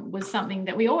farm was something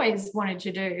that we always wanted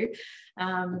to do.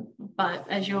 But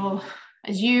as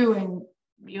you and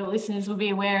your listeners will be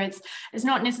aware, it's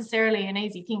not necessarily an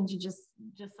easy thing to just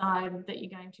decide that you're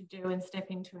going to do and step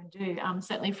into and do,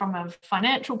 certainly from a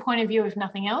financial point of view, if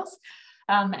nothing else.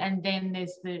 And then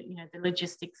there's the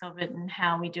logistics of it and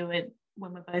how we do it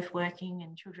when we're both working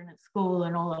and children at school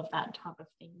and all of that type of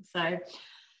thing. So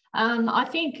I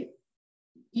think,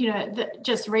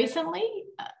 just recently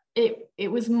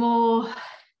it was more,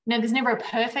 there's never a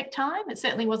perfect time. It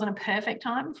certainly wasn't a perfect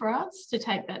time for us to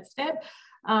take that step.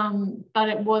 But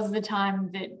it was the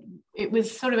time that it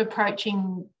was sort of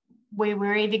approaching, we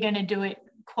were either going to do it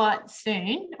quite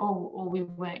soon or we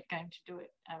weren't going to do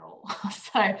it at all.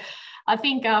 So I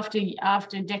think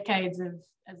after decades of,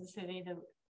 as I said, either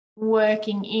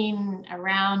working in,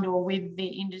 around or with the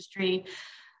industry,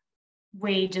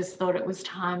 we just thought it was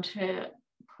time to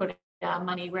put our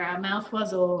money where our mouth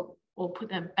was, or put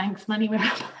the bank's money where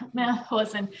our mouth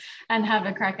was, and have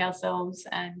a crack ourselves.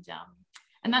 And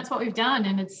that's what we've done.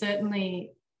 And it's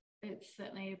certainly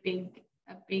a big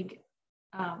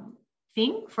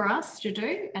thing for us to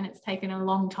do. And it's taken a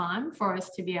long time for us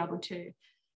to be able to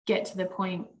get to the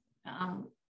point,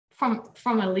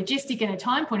 from a logistic and a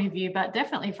time point of view, but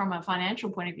definitely from a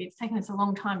financial point of view. It's taken us a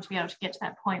long time to be able to get to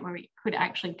that point where we could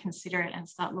actually consider it and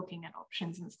start looking at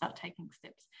options and start taking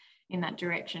steps in that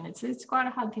direction. It's quite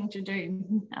a hard thing to do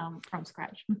from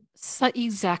scratch. So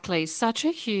exactly, such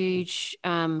a huge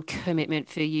commitment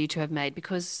for you to have made,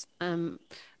 because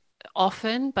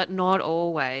often, but not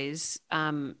always,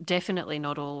 definitely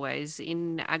not always,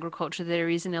 in agriculture there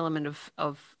is an element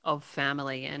of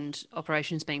family and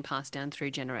operations being passed down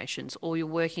through generations, or you're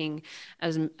working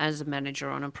as a manager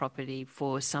on a property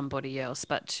for somebody else.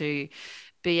 But to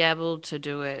be able to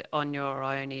do it on your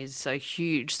own is so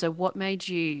huge. So what made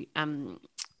you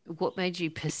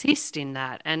persist in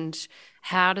that, and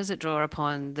how does it draw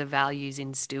upon the values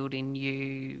instilled in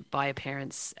you by your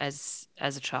parents as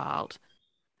a child?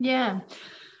 Yeah.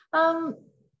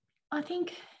 I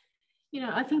think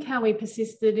how we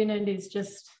persisted in it is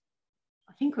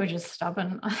I think we're just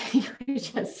stubborn. I think we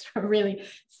just really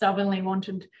stubbornly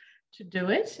wanted to do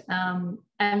it. And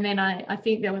then I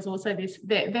think there was also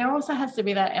there also has to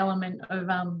be that element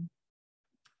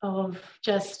of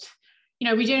just,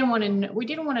 we didn't want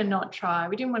to not try.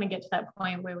 We didn't want to get to that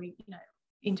point where we,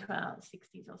 into our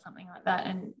 60s or something like that.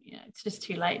 And, it's just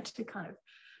too late to kind of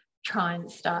try and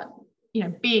start,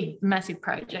 big, massive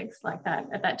projects like that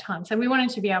at that time. So we wanted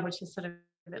to be able to sort of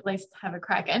at least have a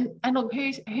crack. And look,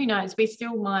 who knows,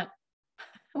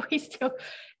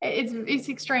 it's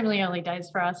extremely early days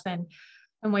for us, and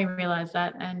we realize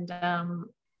that, and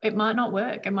it might not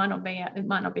work. It might not be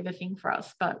the thing for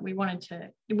us, but we wanted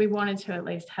to at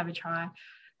least have a try.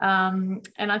 And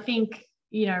I think,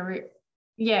 both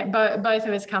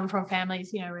of us come from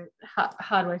families,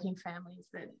 hardworking families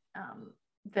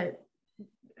that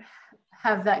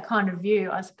have that kind of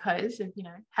view, I suppose, of,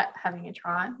 having a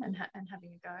try and having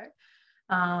a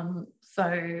go.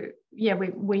 So yeah,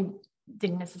 we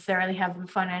didn't necessarily have the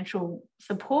financial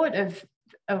support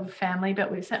of family,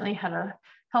 but we certainly had a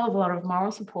hell of a lot of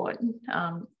moral support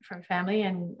from family.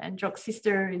 And Jock's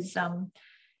sister is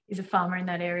a farmer in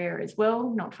that area as well,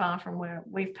 not far from where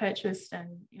we've purchased,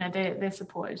 and their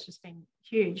support has just been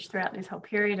huge throughout this whole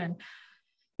period. And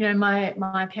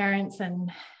my parents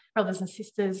and brothers and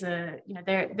sisters are,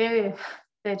 they're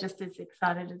just as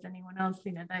excited as anyone else.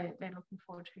 They're looking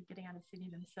forward to getting out of Sydney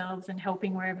themselves and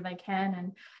helping wherever they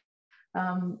can.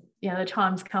 And the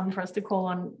time's come for us to call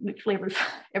on literally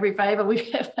every favour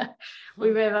we've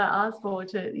ever asked for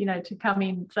to come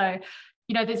in. So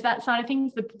there's that side of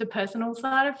things, the personal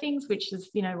side of things, which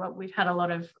is what we've had a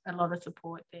lot of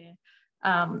support there.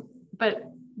 But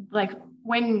like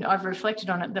when I've reflected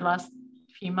on it the last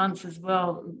few months as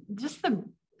well, just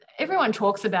everyone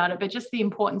talks about it, but just the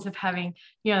importance of having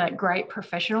that great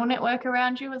professional network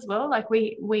around you as well. Like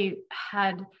we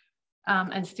had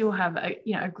and still have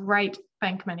a great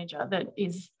bank manager that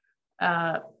is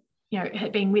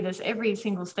had been with us every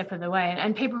single step of the way,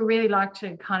 and people really like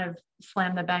to kind of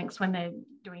slam the banks when they're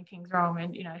doing things wrong,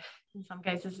 and in some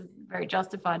cases it's very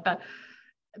justified, but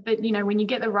but when you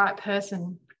get the right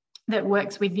person that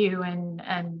works with you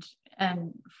and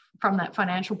from that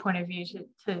financial point of view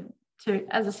to,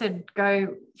 as I said,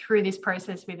 go through this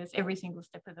process with us every single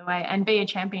step of the way and be a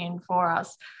champion for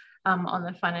us on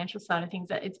the financial side of things,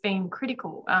 that it's been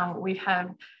critical. We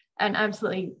have an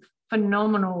absolutely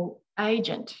phenomenal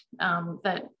agent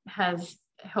that has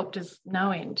helped us no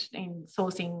end in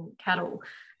sourcing cattle,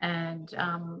 and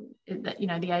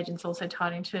the agent's also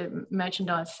tied into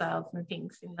merchandise sales and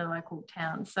things in the local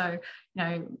town, so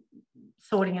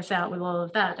sorting us out with all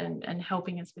of that and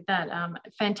helping us with that.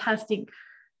 Fantastic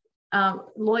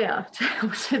lawyer to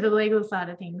help us with the legal side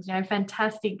of things,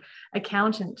 fantastic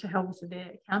accountant to help us with the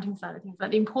accounting side of things.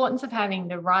 But the importance of having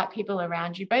the right people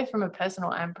around you, both from a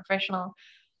personal and professional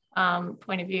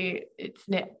point of view, it's,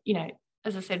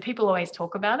 as I said, people always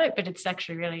talk about it, but it's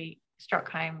actually really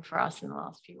struck home for us in the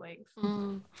last few weeks.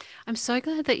 I'm so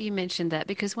glad that you mentioned that,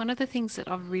 because one of the things that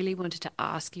I really wanted to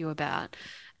ask you about,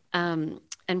 and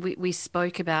we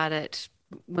spoke about it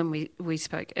when we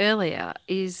spoke earlier,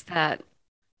 is that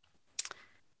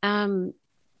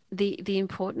the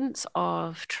importance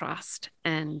of trust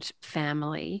and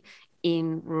family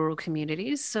in rural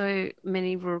communities. So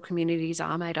many rural communities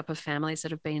are made up of families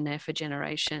that have been there for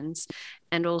generations,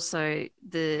 and also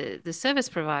the service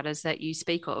providers that you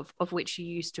speak of which you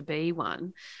used to be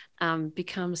one,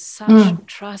 become such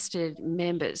trusted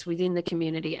members within the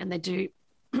community, and they do,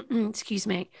 excuse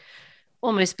me,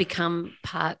 almost become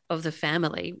part of the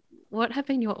family. What have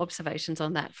been your observations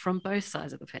on that from both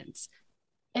sides of the fence?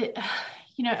 And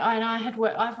I've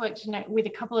worked with a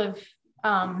couple of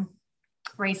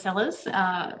resellers,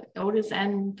 Elders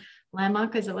and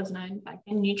Landmark, as it was known back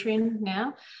then, Nutrien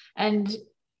now, and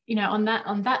on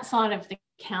that side of the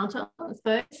counter, I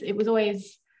suppose it was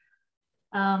always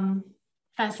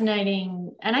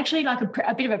fascinating, and actually like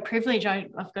a bit of a privilege,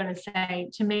 I've got to say,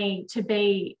 to me, to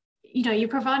be, you're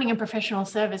providing a professional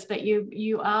service, but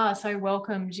you are so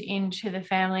welcomed into the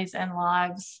families and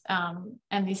lives,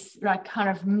 and this like kind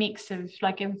of mix of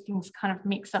like everything's kind of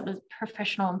mixed up, as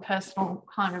professional and personal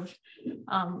kind of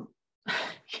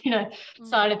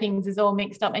side of things is all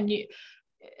mixed up, and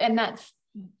that's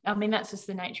just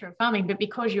the nature of farming. But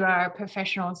because you are a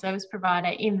professional service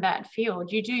provider in that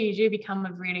field, you do become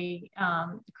a really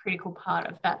critical part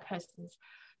of that person's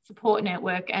support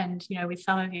network, and with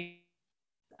some of you,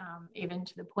 even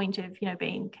to the point of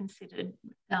being considered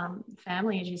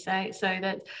family, as you say. So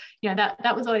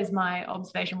that was always my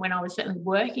observation when I was certainly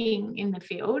working in the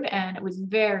field, and it was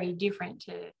very different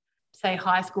to say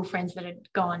high school friends that had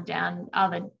gone down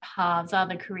other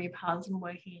career paths and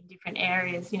working in different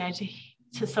areas,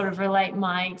 to sort of relate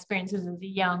my experiences as a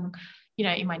young,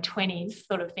 in my 20s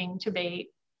sort of thing, to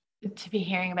be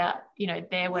hearing about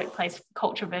their workplace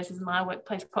culture versus my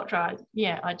workplace culture. I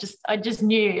just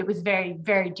knew it was very,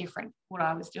 very different what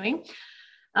I was doing,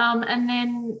 and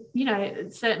then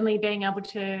certainly being able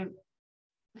to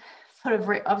sort of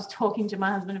I was talking to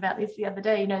my husband about this the other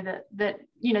day, that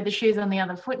the shoe's on the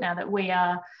other foot now, that we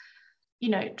are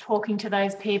talking to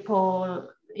those people,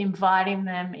 inviting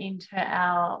them into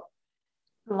our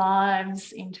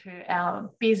lives, into our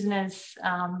business,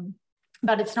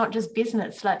 but it's not just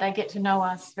business. Like, they get to know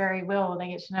us very well, they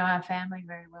get to know our family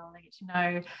very well, they get to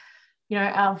know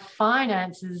our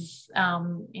finances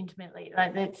intimately.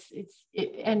 Like,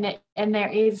 and there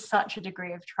is such a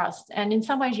degree of trust, and in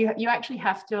some ways you actually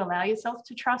have to allow yourself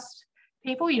to trust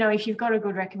people. If you've got a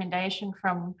good recommendation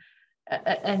from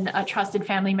a trusted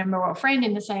family member or friend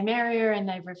in the same area, and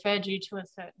they've referred you to a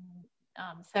certain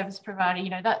service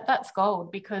provider, that's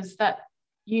gold, because that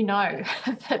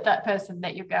that person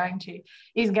that you're going to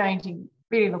is going to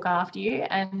really look after you,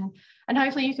 and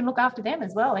hopefully you can look after them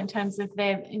as well in terms of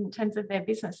their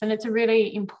business. And it's a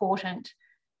really important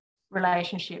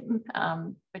relationship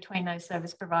between those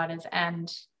service providers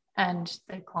and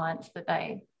the clients that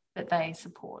they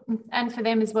support, and for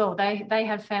them as well. They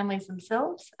have families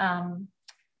themselves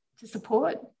to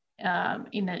support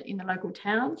in the local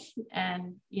towns,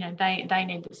 and they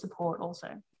need the support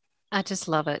also. I just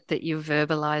love it that you're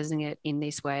verbalizing it in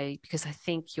this way, because I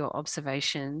think your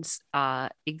observations are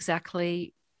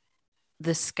exactly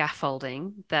the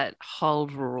scaffolding that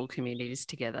hold rural communities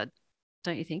together,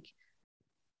 don't you think?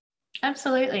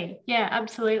 Absolutely. Yeah,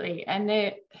 absolutely. And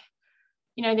it's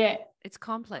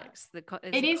complex.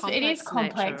 It is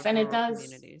complex, and it does.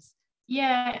 Communities.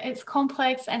 Yeah, it's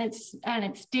complex, and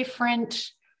it's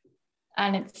different,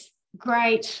 and it's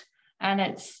great, and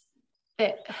it's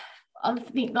that. I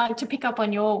think, like, to pick up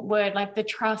on your word, like, the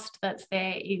trust that's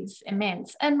there is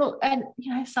immense. And look, and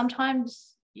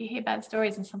sometimes you hear bad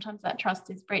stories, and sometimes that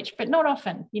trust is breached, but not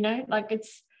often. Like,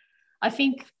 I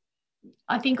think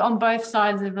I think on both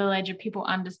sides of the ledger, people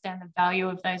understand the value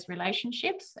of those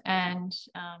relationships, and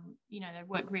they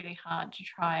work really hard to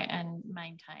try and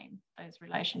maintain those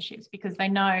relationships, because they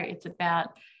know it's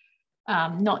about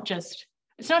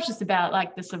it's not just about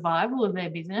like the survival of their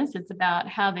business, it's about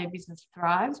how their business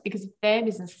thrives, because if their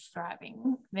business is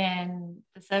thriving, then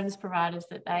the service providers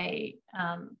that they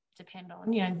depend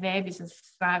on, their business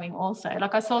is thriving also.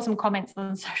 Like, I saw some comments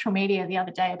on social media the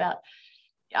other day about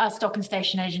stock and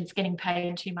station agents getting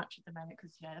paid too much at the moment,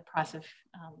 because the price of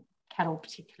cattle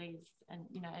particularly is,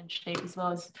 and sheep as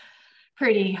well, is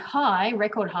pretty high,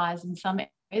 record highs in some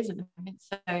areas at the moment.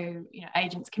 So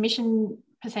agents' commission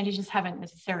percentages haven't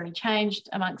necessarily changed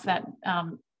amongst that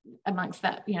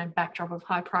backdrop of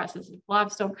high prices of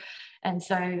livestock, and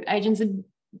so agents are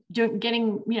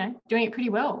doing it pretty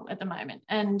well at the moment.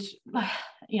 And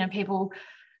people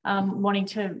wanting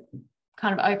to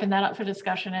kind of open that up for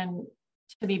discussion, and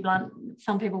to be blunt,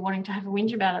 some people wanting to have a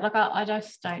whinge about it. Like, I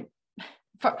just don't,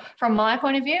 from my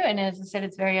point of view, and as I said,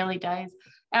 it's very early days,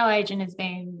 our agent has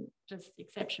been just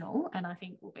exceptional, and I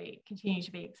think will continue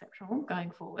to be exceptional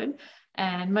going forward.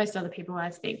 And most other people I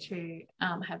speak to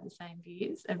have the same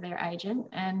views of their agent,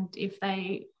 and if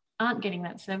they aren't getting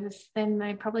that service, then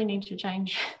they probably need to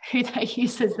change who they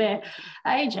use as their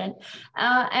agent.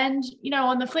 And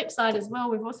on the flip side as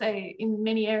well, we've also in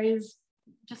many areas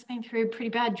just been through a pretty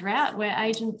bad drought where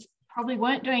agents probably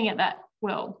weren't doing it that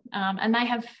well, and they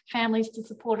have families to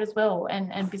support as well,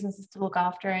 and businesses to look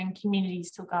after, and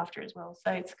communities to look after as well.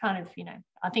 So it's kind of,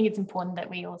 I think it's important that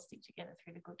we all stick together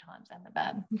through the good times and the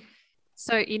bad.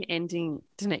 So in ending,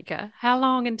 Danica, how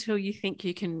long until you think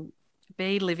you can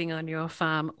be living on your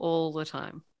farm all the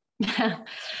time?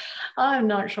 I'm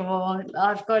not sure.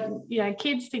 I've got,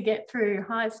 kids to get through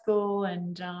high school,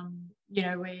 and,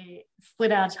 we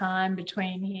split our time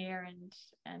between here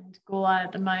and Gawler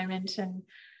at the moment. And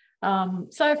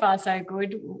so far, so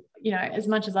good. As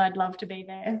much as I'd love to be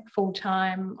there full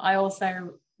time, I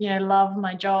also, love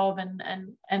my job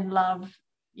and love,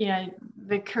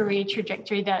 the career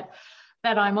trajectory that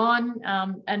I'm on,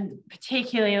 and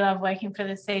particularly love working for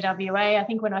the CWA. I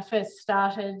think when I first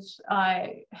started,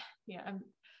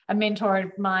 a mentor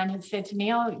of mine had said to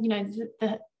me,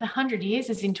 the 100 years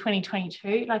is in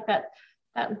 2022, like that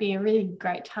would be a really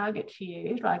great target for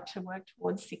you, like to work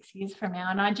towards 6 years from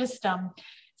now. And I just,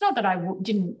 it's not that I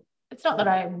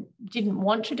didn't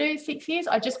want to do 6 years.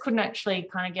 I just couldn't actually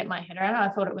kind of get my head around it. I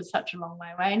thought it was such a long way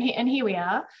away. And here we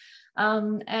are.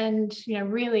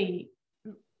 Really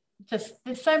just,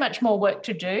 there's so much more work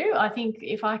to do. I think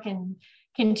if I can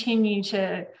continue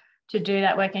to do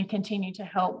that work and continue to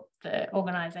help the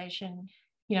organisation,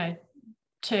 to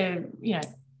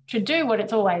do what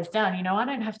it's always done. I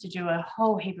don't have to do a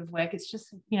whole heap of work. It's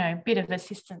just, a bit of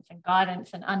assistance and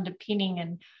guidance and underpinning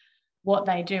and what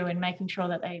they do, and making sure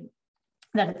that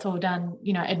it's all done,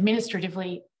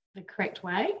 administratively the correct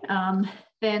way.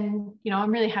 Then,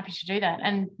 I'm really happy to do that.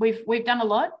 And we've done a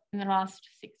lot in the last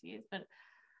 6 years, but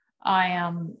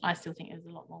I still think there's a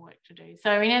lot more work to do.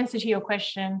 So in answer to your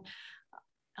question,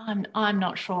 I'm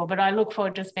not sure, but I look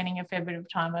forward to spending a fair bit of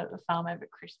time at the farm over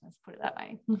Christmas, put it that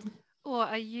way. Or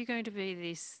are you going to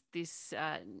be this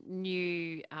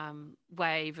new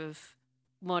wave of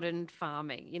modern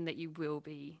farming, in that you will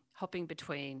be hopping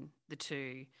between the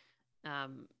two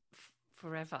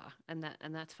forever, and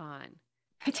that's fine?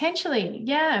 Potentially,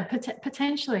 yeah,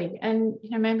 potentially. And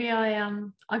maybe I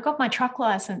got my truck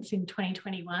license in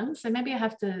 2021, so maybe I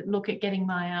have to look at getting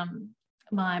my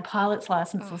my pilot's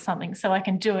license or something, so I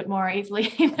can do it more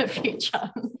easily in the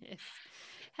future. Yes.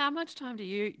 How much time do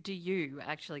you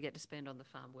actually get to spend on the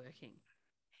farm working?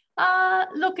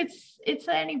 Look, it's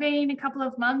only been a couple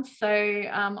of months, so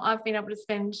I've been able to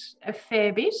spend a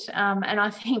fair bit. And I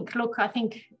think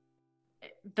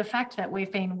the fact that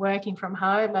we've been working from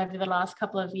home over the last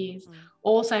couple of years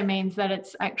also means that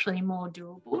it's actually more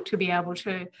doable to be able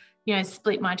to,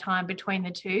 split my time between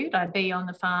the two. I'd be on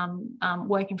the farm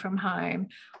working from home,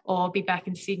 or be back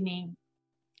in Sydney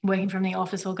working from the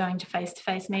office, or going to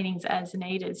face-to-face meetings as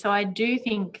needed. So I do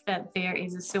think that there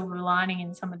is a silver lining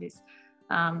in some of this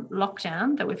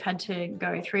lockdown that we've had to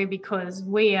go through, because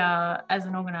we are, as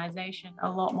an organisation, a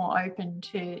lot more open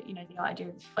to the idea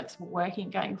of flexible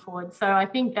working going forward. So I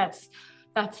think that's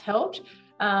helped,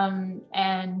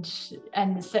 and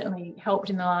certainly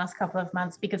helped in the last couple of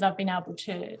months, because I've been able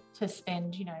to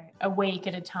spend a week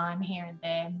at a time here and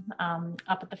there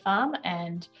up at the farm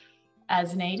and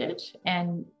as needed,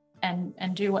 and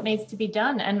do what needs to be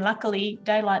done. And luckily,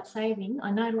 daylight saving,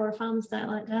 I know a lot of farmers don't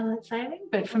like daylight saving,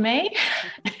 but for me,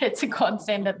 it's a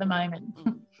godsend at the moment.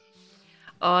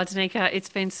 Oh, Danica, it's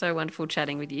been so wonderful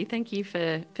chatting with you. Thank you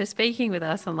for speaking with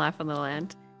us on Life on the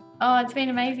Land. Oh, it's been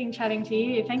amazing chatting to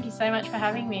you. Thank you so much for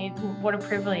having me. What a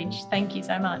privilege. Thank you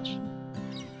so much.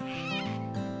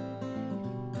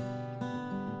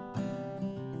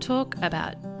 Talk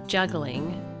about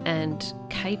juggling, and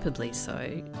capably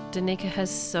so. Danica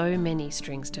has so many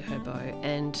strings to her bow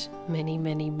and many,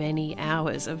 many, many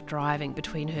hours of driving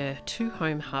between her two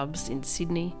home hubs in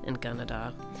Sydney and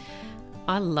Gunnedah.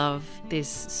 I love this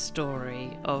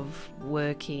story of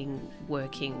working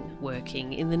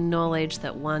in the knowledge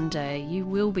that one day you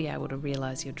will be able to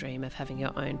realise your dream of having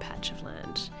your own patch of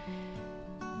land.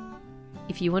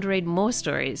 If you want to read more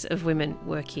stories of women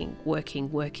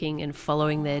working and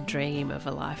following their dream of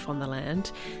a life on the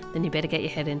land, then you better get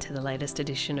your head into the latest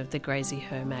edition of the Grazie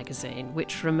Her magazine,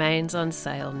 which remains on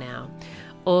sale now.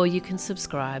 Or you can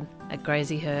subscribe at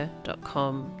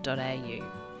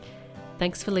grazieher.com.au.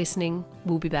 Thanks for listening.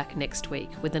 We'll be back next week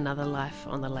with another Life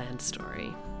on the Land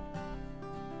story.